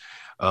 happens.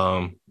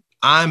 I'm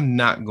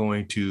not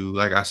going to,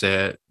 like I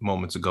said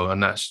moments ago, I'm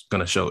not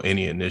going to show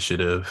any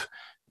initiative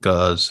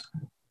because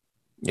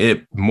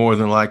it more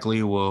than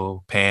likely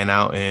will pan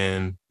out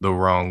in the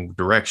wrong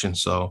direction.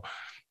 So,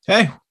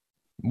 hey,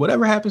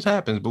 whatever happens,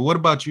 happens. But what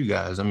about you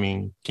guys? I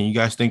mean, can you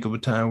guys think of a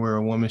time where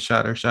a woman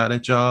shot her shot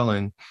at y'all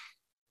and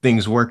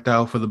things worked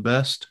out for the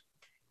best?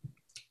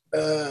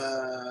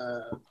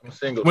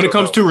 When it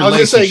comes to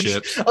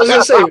relationships, I was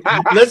gonna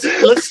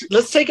say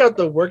let's take out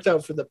the worked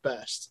out for the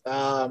best.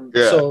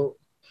 So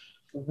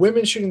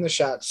women shooting the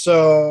shot.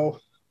 So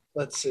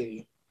let's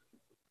see.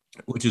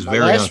 Which is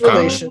very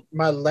uncommon.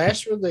 My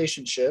last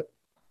relationship.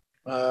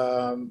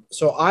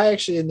 So I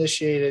actually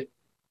initiated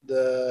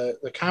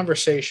the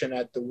conversation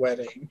at the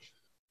wedding.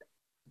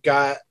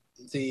 Got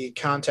the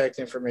contact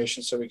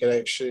information so we could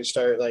actually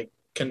start like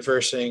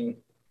conversing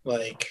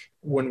like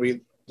when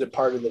we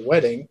departed the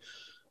wedding.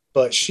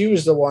 But she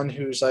was the one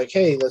who's like,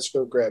 hey, let's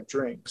go grab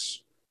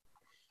drinks.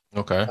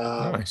 Okay,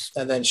 nice.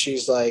 And then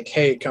she's like,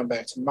 hey, come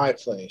back to my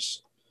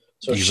place.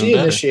 So she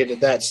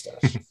initiated that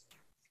stuff.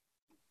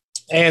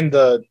 And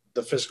the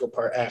physical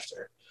part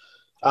after.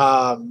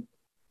 And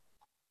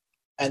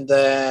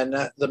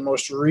then the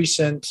most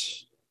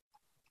recent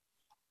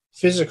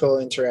physical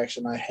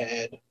interaction I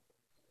had,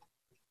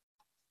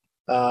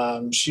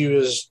 she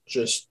was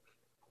just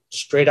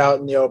straight out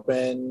in the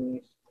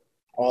open,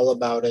 all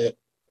about it.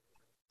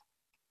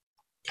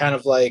 Kind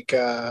of like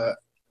that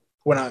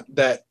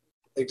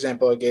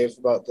example I gave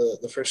about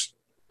the first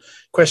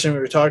question we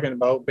were talking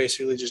about,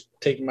 basically just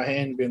taking my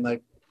hand and being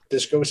like,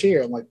 this goes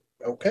here. I'm like,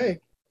 okay.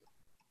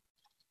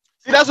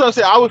 See, that's what I'm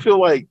saying. I would feel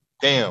like,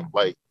 damn,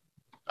 like,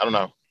 I don't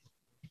know.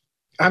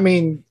 I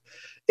mean,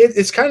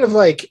 it's kind of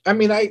like, I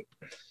mean, I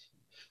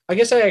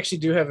guess I actually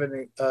do have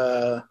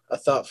a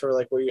thought for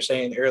like what you're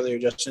saying earlier,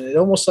 Justin. It's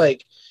almost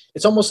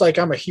like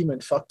I'm a human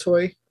fuck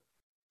toy.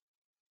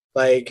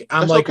 Like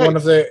I'm that's like okay. One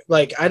of the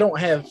like I don't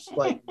have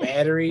like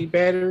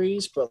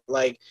batteries, but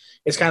like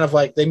it's kind of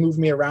like they move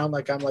me around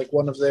like I'm like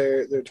one of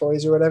their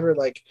toys or whatever.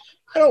 Like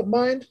I don't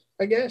mind,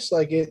 I guess.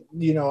 Like it,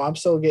 I'm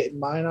still getting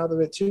mine out of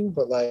it too.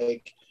 But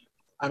like,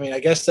 I mean, I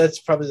guess that's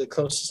probably the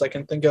closest I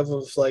can think of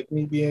like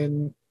me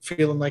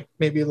feeling like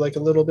maybe like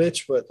a little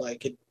bitch, but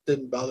like it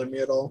didn't bother me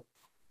at all.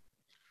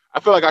 I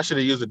feel like I should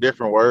have used a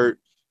different word.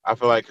 I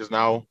feel like because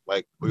now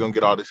like we're gonna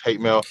get all this hate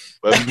mail,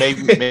 but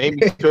maybe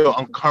feel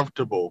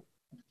uncomfortable.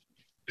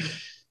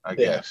 I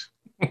guess.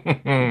 I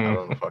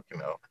don't fucking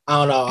know. I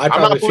don't know. I'm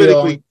not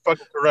politically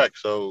fucking correct,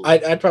 so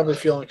I'd probably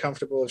feel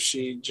uncomfortable if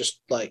she just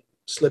like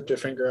slipped her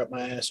finger up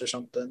my ass or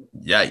something.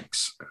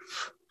 Yikes!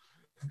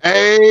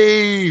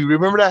 Hey,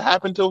 remember that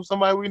happened to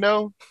somebody we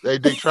know? They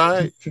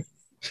tried.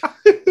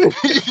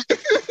 It's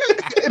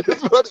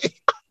funny.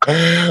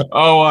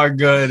 Oh my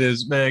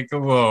goodness, man!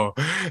 Come on.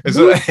 All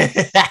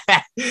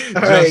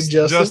right,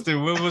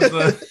 Justin, what was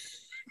the?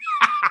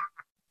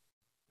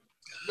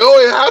 No,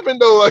 it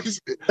happened though. Like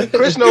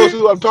Chris knows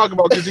who I'm talking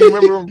about because he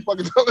remember him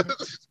fucking telling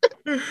us.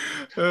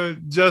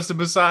 Justin,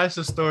 besides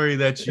the story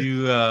that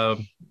you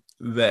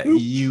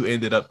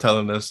ended up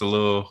telling us a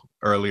little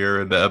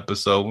earlier in the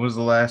episode, when was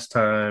the last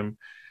time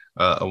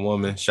a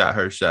woman shot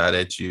her shot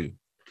at you?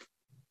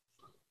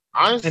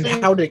 Honestly,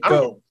 and how'd it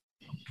go?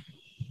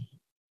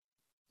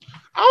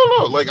 I don't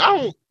know. Like I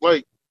don't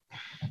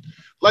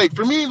like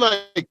for me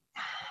like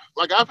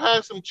I've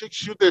had some chicks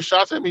shoot their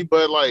shots at me,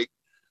 but like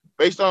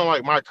based on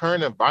like my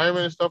current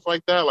environment and stuff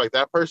like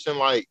that person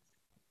like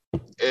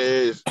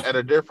is at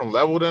a different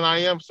level than I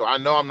am. So I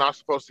know I'm not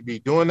supposed to be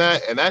doing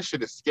that. And that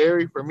shit is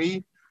scary for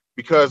me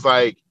because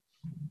like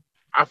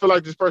I feel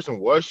like this person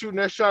was shooting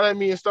their shot at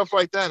me and stuff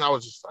like that. And I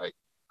was just like,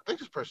 I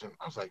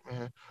was like,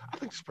 man, I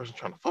think this person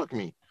trying to fuck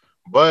me.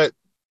 But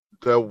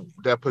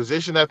that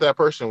position that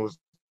person was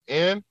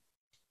in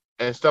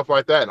and stuff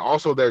like that, and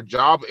also their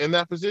job in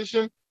that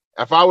position,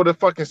 if I would have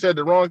fucking said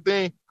the wrong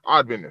thing,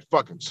 I'd been in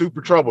fucking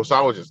super trouble. So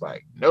I was just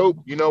like, nope,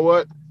 you know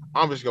what?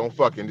 I'm just gonna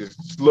fucking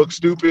just look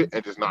stupid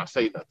and just not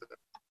say nothing.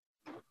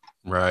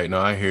 Right. No,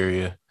 I hear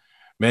you,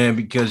 man,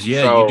 because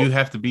yeah, you So do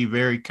have to be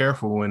very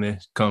careful when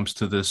it comes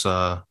to this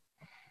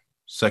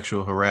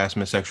sexual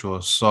harassment, sexual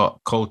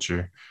assault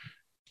culture.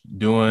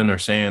 Doing or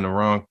saying the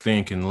wrong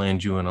thing can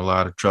land you in a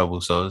lot of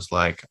trouble. So it's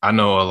like I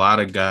know a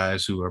lot of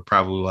guys who are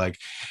probably like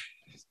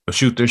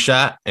shoot their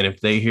shot, and if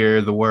they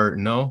hear the word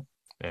no,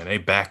 and they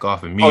back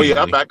off oh yeah, I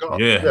immediately. back off.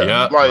 Yeah, Yeah,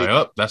 yeah. Like, like,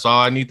 oh, that's all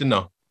I need to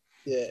know.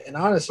 Yeah, and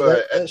honestly,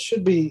 but that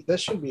should be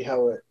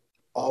how it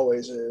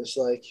always is.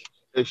 Like,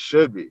 it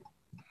should be.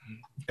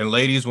 And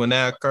ladies, when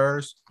that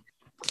occurs,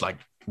 like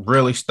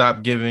really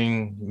stop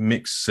giving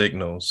mixed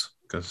signals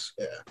because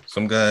yeah,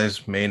 some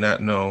guys may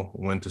not know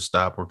when to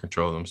stop or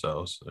control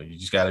themselves. So you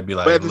just got to be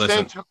But like, at the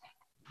listen.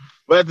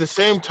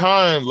 same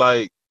time,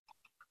 like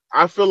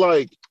I feel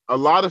like a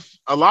lot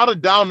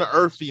of down to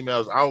earth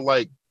females, I'll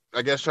like,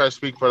 I guess try to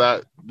speak for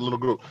that little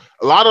group.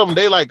 A lot of them,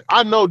 they like,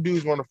 I know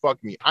dudes want to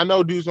fuck me. I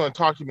know dudes want to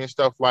talk to me and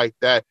stuff like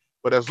that.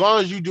 But as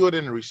long as you do it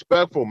in a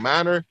respectful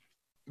manner,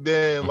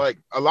 then like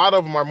a lot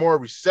of them are more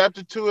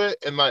receptive to it.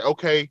 And like,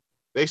 okay,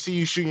 they see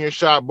you shooting your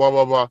shot, blah,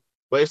 blah, blah.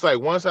 But it's like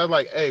once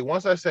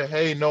I say,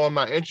 hey, no, I'm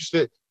not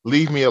interested,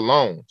 leave me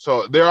alone.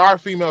 So there are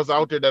females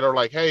out there that are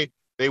like, hey,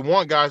 they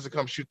want guys to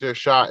come shoot their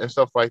shot and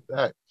stuff like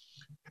that.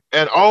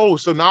 And oh,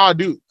 so now I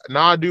do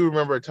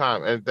remember a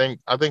time, and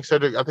I think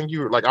Cedric, I think you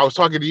were like, I was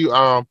talking to you.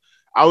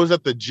 I was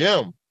at the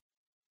gym,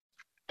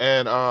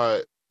 and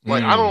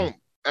like I don't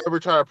ever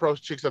try to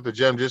approach chicks at the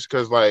gym just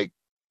because like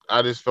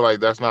I just feel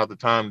like that's not the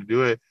time to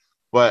do it.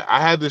 But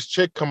I had this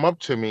chick come up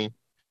to me,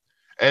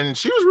 and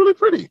she was really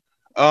pretty.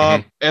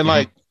 And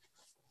like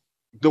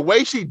the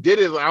way she did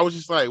it, I was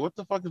just like, what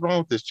the fuck is wrong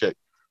with this chick?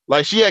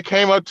 Like she had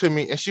came up to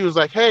me and she was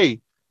like, hey,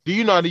 do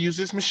you know how to use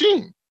this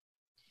machine?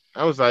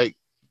 I was like,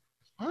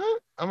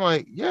 what? I'm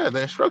like, yeah,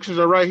 the instructions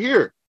are right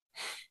here.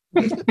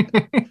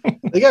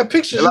 they got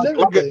pictures and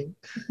everything.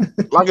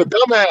 Like a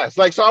dumbass.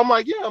 Like, so I'm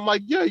like,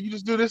 yeah, you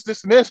just do this,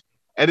 this, and this.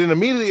 And then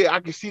immediately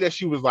I could see that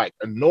she was like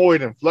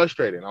annoyed and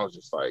frustrated. And I was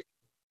just like,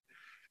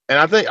 and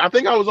I think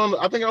I was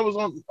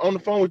on the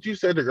phone with you,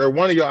 Cedric, or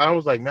one of y'all. I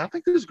was like, man, I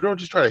think this girl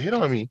just tried to hit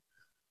on me.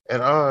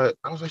 And I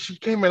was like, she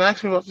came and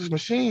asked me about this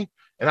machine.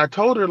 And I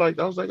told her, like,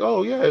 I was like,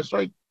 oh yeah, it's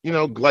like,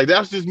 like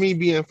that's just me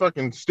being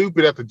fucking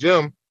stupid at the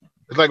gym.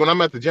 It's like when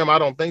I'm at the gym, I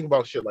don't think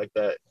about shit like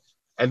that.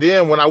 And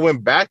then when I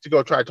went back to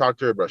go try to talk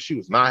to her, bro, she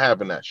was not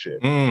having that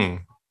shit.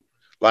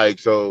 Like,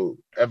 so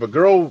if a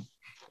girl,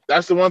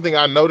 that's the one thing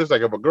I noticed.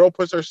 Like, if a girl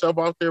puts herself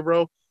out there,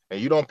 bro, and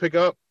you don't pick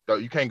up,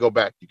 you can't go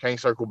back. You can't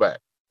circle back.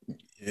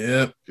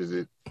 Yeah. Because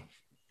it,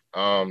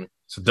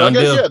 it's a done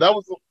deal. Yeah, that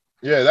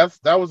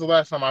was the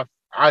last time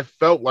I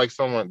felt like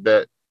someone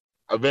that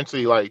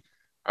eventually, like,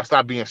 I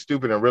stopped being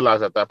stupid and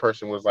realized that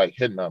person was like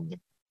hitting on me.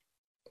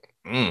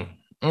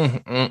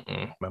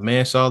 My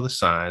man saw the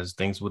signs.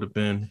 Things would have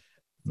been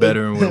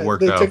better and would have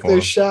worked out for him. They took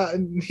their shot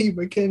and he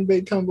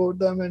McKinbey tumbled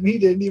them and he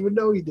didn't even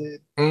know he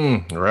did.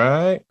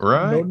 Right.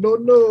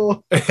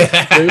 No.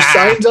 There's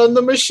signs on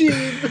the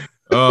machine.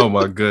 Oh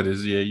my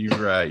goodness. Yeah,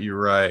 you're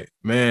right.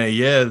 Man,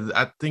 yeah,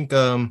 I think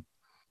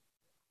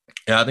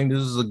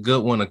this is a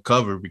good one to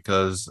cover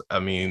because I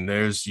mean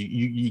there's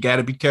you got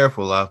to be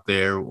careful out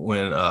there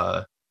when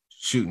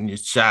shooting your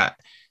shot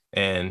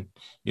and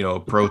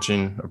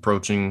approaching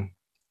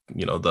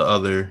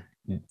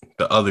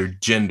the other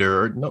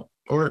gender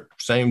or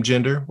same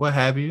gender, what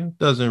have you,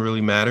 doesn't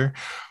really matter,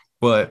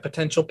 but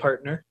potential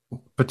partner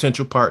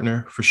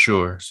for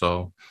sure.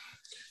 So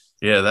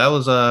yeah, that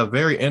was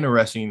very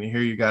interesting to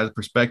hear you guys'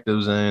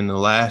 perspectives. And the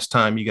last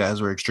time you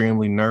guys were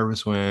extremely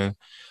nervous when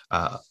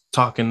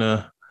talking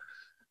to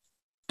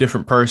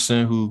different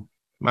person who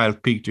might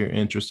have piqued your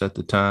interest at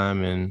the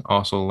time, and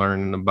also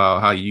learning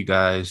about how you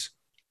guys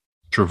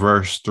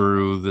traverse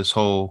through this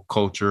whole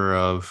culture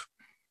of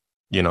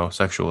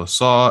sexual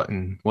assault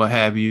and what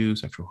have you,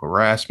 sexual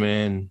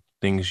harassment,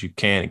 things you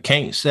can and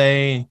can't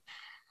say,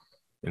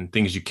 and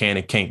things you can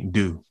and can't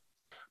do.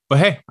 But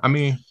hey, I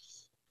mean,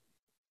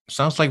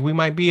 sounds like we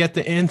might be at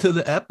the end of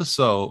the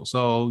episode.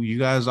 So you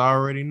guys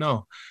already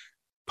know.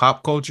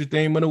 Pop culture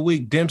theme of the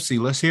week. Dempsey,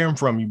 let's hear him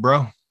from you,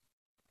 bro.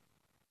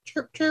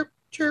 Chirp, chirp,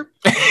 chirp.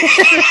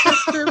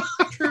 Chirp.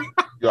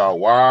 Yo,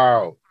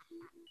 wow.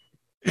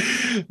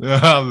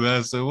 Oh,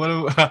 man. So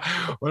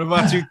what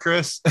about you,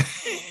 Chris?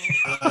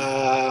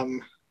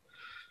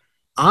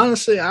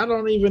 Honestly, I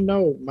don't even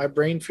know. My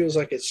brain feels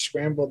like it's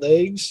scrambled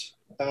eggs.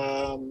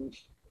 I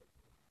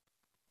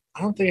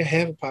don't think I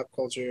have a pop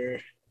culture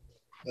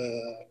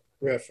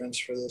reference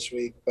for this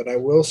week, but I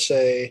will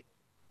say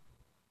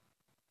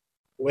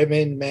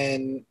women,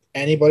 men,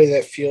 anybody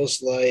that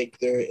feels like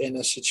they're in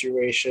a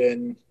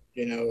situation,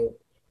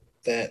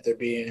 that they're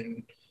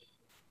being,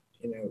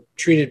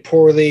 treated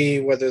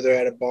poorly, whether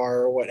they're at a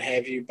bar or what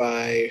have you,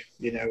 by,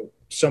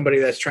 somebody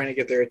that's trying to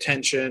get their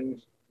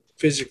attention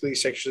physically,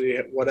 sexually,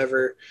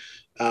 whatever.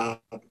 Uh,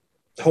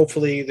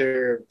 Hopefully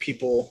there are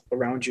people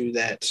around you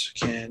that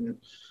can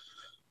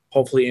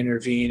hopefully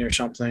intervene or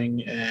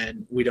something,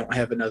 and we don't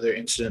have another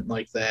incident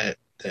like that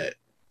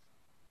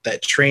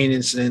train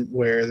incident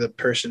where the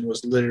person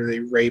was literally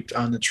raped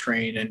on the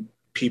train and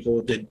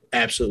people did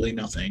absolutely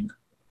nothing.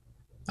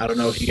 I don't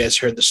know if you guys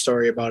heard the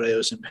story about it. It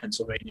was in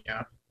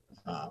Pennsylvania.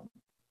 Um,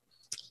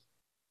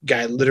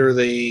 Guy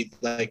literally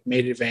like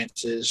made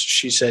advances.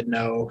 She said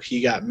no.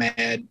 He got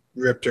mad,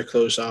 ripped her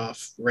clothes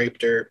off,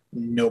 raped her.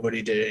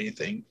 Nobody did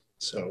anything.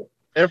 So,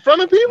 In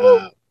front of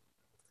people?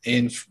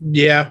 and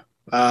yeah,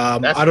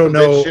 That's I don't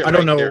some bitch know. shit I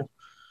don't right there. know.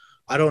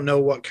 I don't know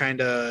what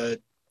kind of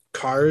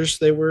cars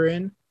they were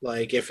in.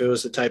 Like if it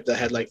was the type that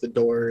had like the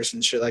doors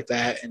and shit like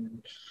that,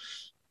 and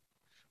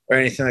or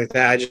anything like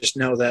that. I just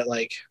know that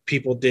like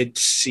people did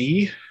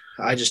see.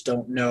 I just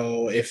don't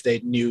know if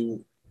they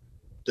knew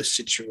the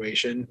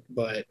situation,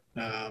 but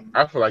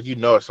I feel like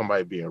it's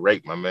somebody being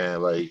raped, my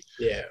man.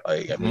 yeah.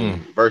 I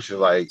mean, versus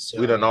like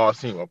we done So all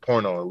seen a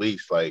porno at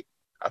least. Like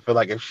I feel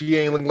like if she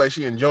ain't looking like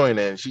she enjoying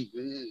it, and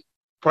she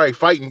probably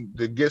fighting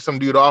to get some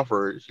dude off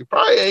her, she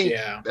probably ain't.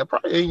 yeah, That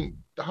probably ain't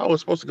how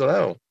it's supposed to go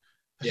down.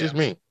 That's yeah. just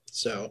me.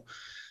 So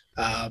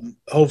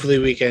hopefully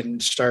we can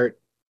start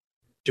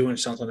doing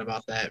something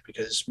about that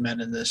because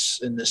men in this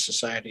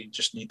society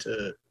just need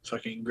to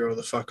fucking grow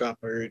the fuck up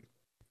or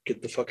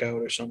get the fuck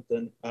out or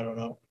something. I don't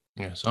know.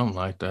 Yeah, something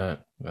like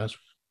that. That's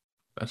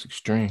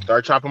extreme.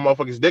 Start chopping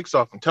motherfuckers' dicks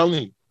off. I'm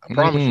telling you. I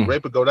promise you,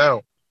 rape will go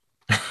down.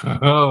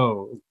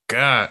 Oh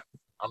God.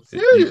 I'm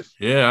serious.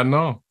 Yeah, I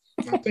know.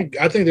 I think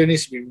there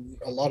needs to be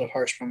a lot of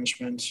harsh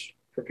punishments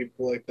for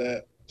people like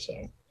that.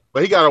 So.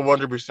 But he got to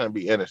 100%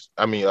 be innocent.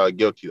 I mean,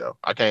 guilty though.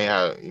 I can't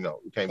have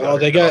we can't. Be Oh,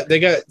 they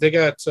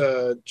got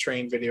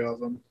train video of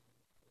them.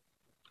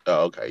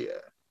 Oh, okay, yeah.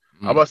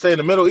 I'm about to say in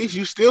the Middle East,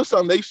 you steal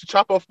something, they used to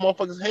chop off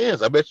motherfuckers'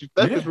 hands. I bet you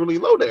theft is really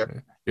low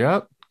there.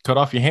 Yep. Cut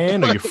off your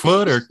hand or your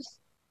foot or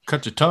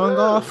cut your tongue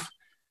off.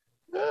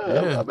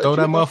 Yeah. Throw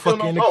that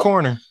motherfucker in the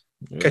corner.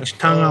 Cut your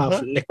tongue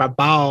off, lick my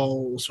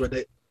balls with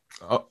it.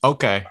 Oh,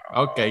 okay.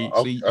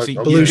 See,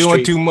 Blue you're doing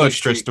streak, too much,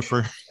 streak.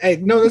 Christopher. Hey,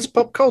 no, that's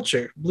pop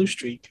culture. Blue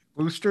streak.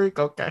 Blue streak.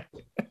 Okay.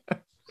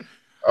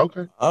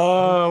 Okay.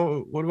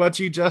 What about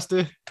you,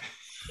 Justin?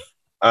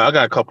 I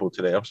got a couple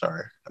today. I'm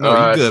sorry.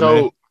 No, you good,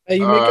 man. Hey,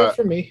 you make up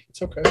for me.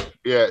 It's okay.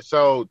 Yeah.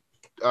 So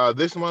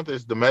this month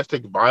is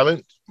Domestic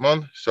Violence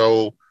Month.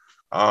 So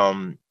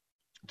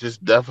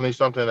just definitely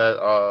something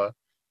that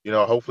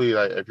hopefully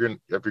like if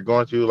you're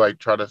going to like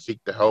try to seek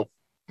the help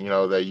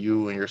that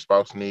you and your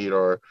spouse need,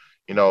 or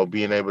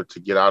being able to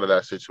get out of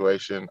that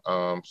situation.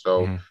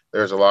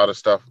 There's a lot of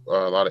stuff,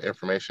 a lot of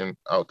information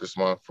out this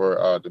month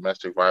for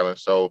domestic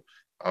violence. So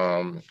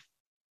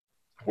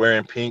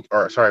wearing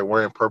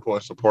purple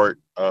in support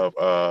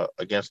of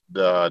against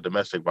the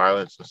domestic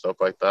violence and stuff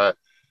like that.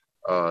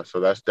 So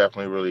that's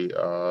definitely really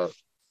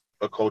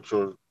a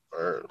cultural,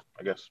 or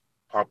I guess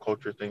pop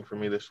culture thing for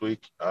me this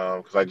week,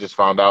 because I just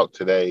found out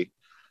today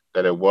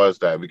that it was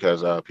that,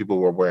 because people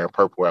were wearing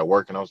purple at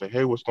work, and I was like,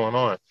 hey, what's going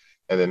on?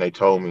 And then they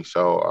told me.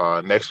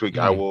 So next week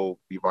I will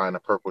be buying a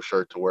purple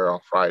shirt to wear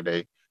on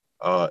Friday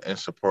in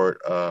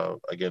support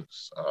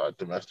against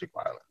domestic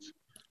violence.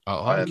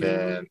 And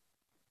then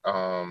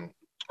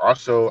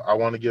also I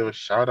want to give a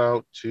shout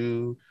out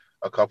to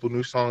a couple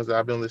new songs that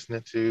I've been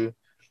listening to.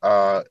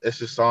 It's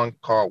a song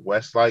called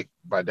Westlight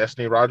by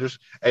Destiny Rogers.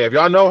 Hey, if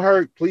y'all know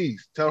her,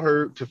 please tell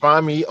her to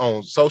find me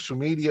on social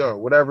media or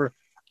whatever.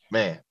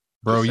 Man,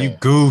 bro, you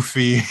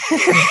goofy.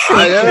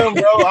 I am,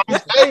 bro.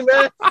 Hey,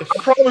 man, I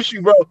promise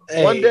you, bro.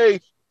 Hey. One day,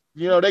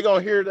 they're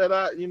gonna hear that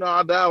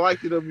I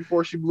liked it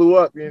before she blew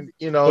up, and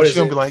she's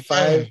gonna be like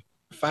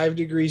 5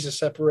 degrees of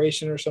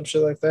separation or some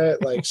shit like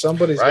that. Like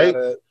somebody's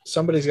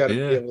got to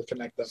be able to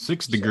connect them.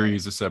 6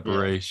 degrees of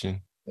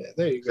separation. Yeah,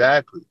 there you go.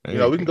 Exactly.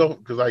 We can go,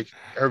 because like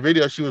her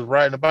video, she was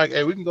riding a bike.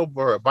 Hey, we can go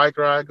for a bike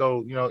ride,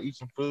 go, eat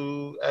some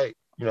food. Hey,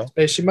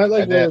 Hey, she might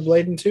like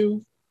rollerblading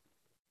too.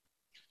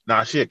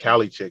 Nah, she a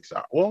Cali chick.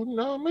 So,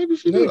 well, maybe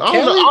she do. I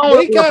don't know.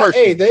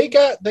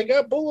 They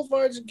got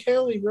boulevards in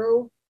Cali,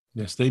 bro.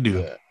 Yes, they do.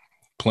 Yeah.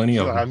 Plenty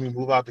of them. I mean,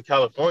 move out to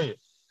California.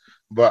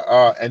 But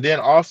and then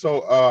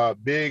also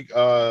big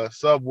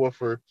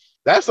subwoofer.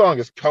 That song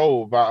is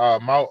cold by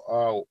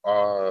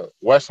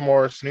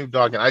Westmore, Snoop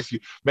Dogg, and Ice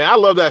Cube. Man, I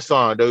love that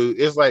song, dude.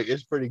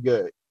 It's pretty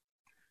good.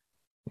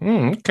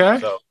 Okay.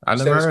 So, I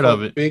never heard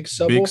of it. Big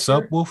subwoofer. Big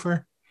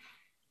subwoofer.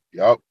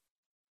 Yep.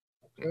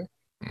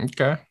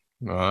 Okay.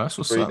 Well, that's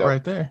what's up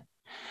right there.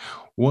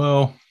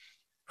 Well,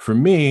 for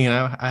me,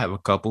 I have a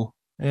couple,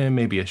 and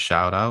maybe a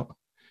shout out.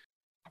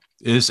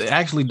 It's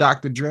actually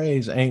Dr.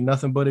 Dre's Ain't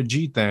Nothing But a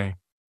G Thing.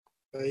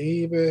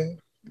 Baby.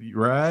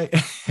 Right?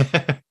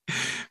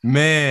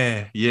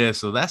 Man, yeah,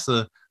 so that's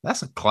a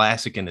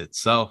classic in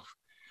itself.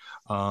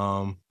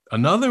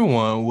 Another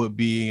one would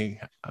be,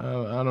 I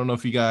don't know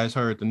if you guys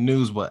heard the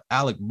news, but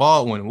Alec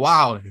Baldwin,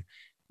 wow,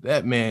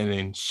 that man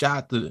and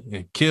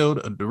and killed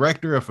a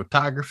director of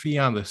photography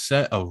on the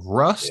set of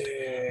Rust.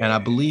 And I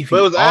believe But it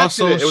he was an also,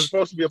 accident. It was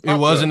supposed to be a it pop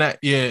wasn't gun. that,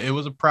 yeah, it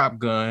was a prop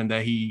gun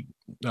that he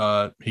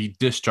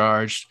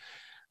discharged.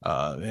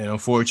 And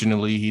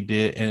unfortunately, he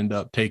did end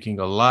up taking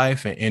a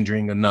life and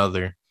injuring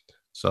another.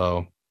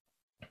 So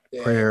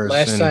Yeah. prayers.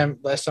 Last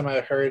time I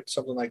heard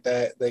something like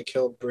that, they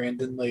killed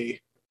Brandon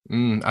Lee.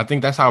 I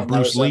think that's how And that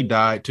Bruce was Lee on-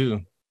 died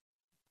too.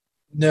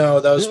 No,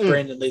 that was Mm-mm.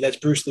 Brandon Lee. That's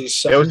Bruce Lee's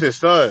son. It was his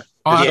son. His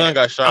Oh, son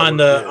got shot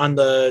on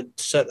the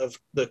set of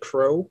The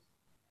Crow.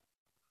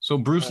 So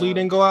Bruce Lee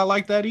didn't go out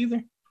like that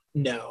either?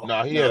 No.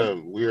 No, he had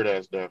a weird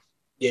ass death.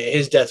 Yeah,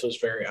 his death was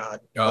very odd.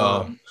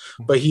 Oh.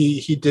 But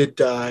he did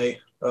die,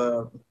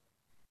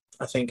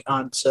 I think,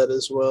 on set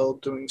as well,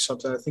 doing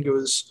something. I think it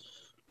was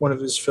one of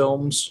his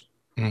films.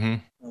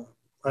 Mm-hmm.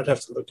 I'd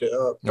have to look it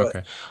up. But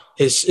Okay.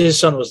 his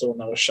son was the one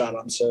that was shot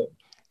on set.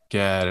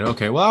 Got it.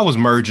 Okay. Well, I was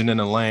merging in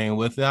the lane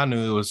with it. I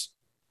knew it was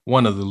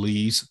one of the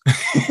Lees.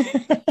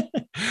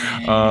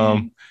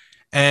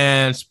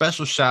 And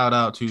special shout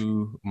out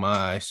to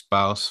my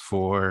spouse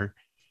for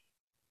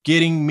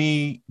getting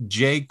me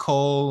J.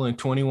 Cole and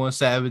 21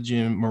 Savage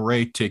and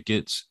Murray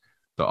tickets,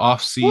 the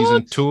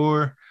off-season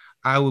tour.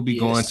 I will be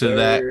going to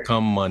that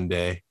come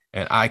Monday,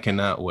 and I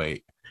cannot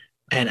wait.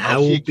 And I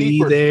will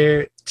be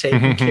there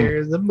taking care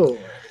of the boys.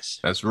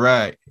 That's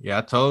right. Yeah,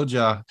 I told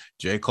y'all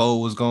J.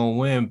 Cole was going to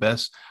win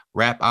Best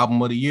Rap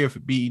Album of the Year for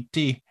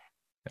BET.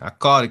 I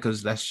caught it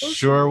because that's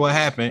sure what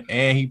happened.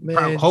 And he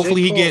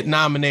hopefully he get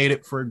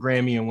nominated for a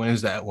Grammy and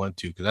wins that one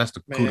too, because that's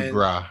the coup de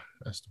grace.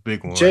 That's the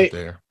big one right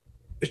there.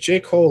 J.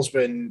 Cole's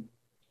been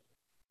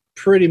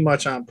pretty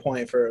much on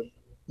point for a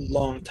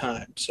long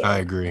time. So I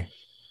agree.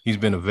 He's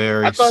been a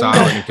very solid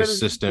and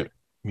consistent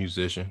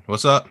musician.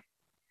 What's up?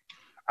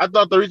 I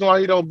thought the reason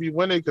why he don't be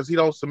winning because he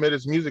don't submit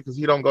his music because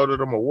he don't go to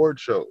them award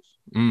shows.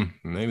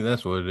 Maybe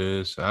that's what it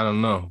is. I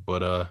don't know,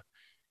 but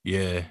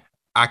yeah,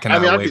 I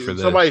cannot wait for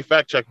that. Somebody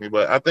fact check me,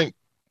 but I think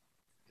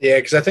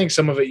because I think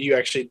some of it you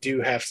actually do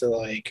have to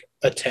like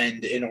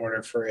attend in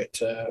order for it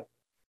to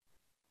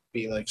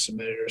be like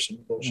submitted or some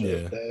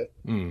bullshit like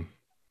that.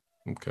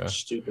 Okay.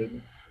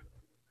 Stupid.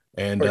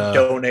 And or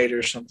donate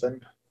or something.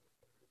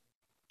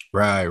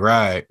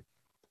 Right.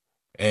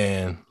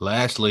 And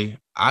lastly,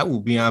 I will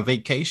be on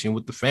vacation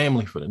with the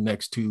family for the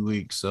next 2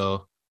 weeks.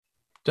 So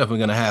definitely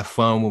going to have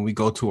fun when we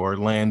go to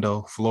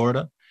Orlando,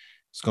 Florida.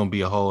 It's going to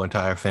be a whole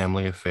entire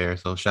family affair.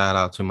 So shout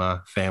out to my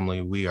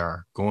family. We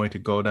are going to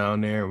go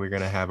down there. We're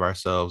going to have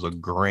ourselves a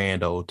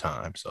grand old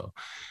time. So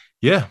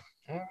yeah,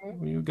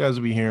 you guys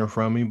will be hearing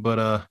from me.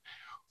 But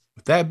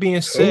with that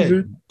being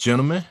said,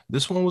 gentlemen,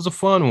 this one was a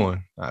fun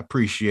one. I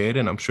appreciate it.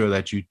 And I'm sure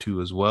that you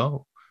too as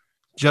well.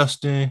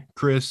 Justin,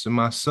 Chris, and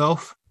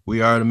myself,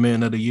 we are the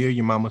Men of the Year,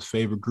 your mama's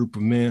favorite group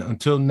of men.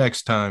 Until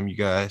next time, you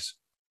guys.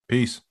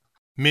 Peace.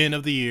 Men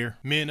of the Year,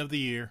 Men of the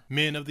Year,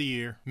 Men of the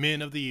Year,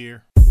 Men of the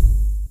Year.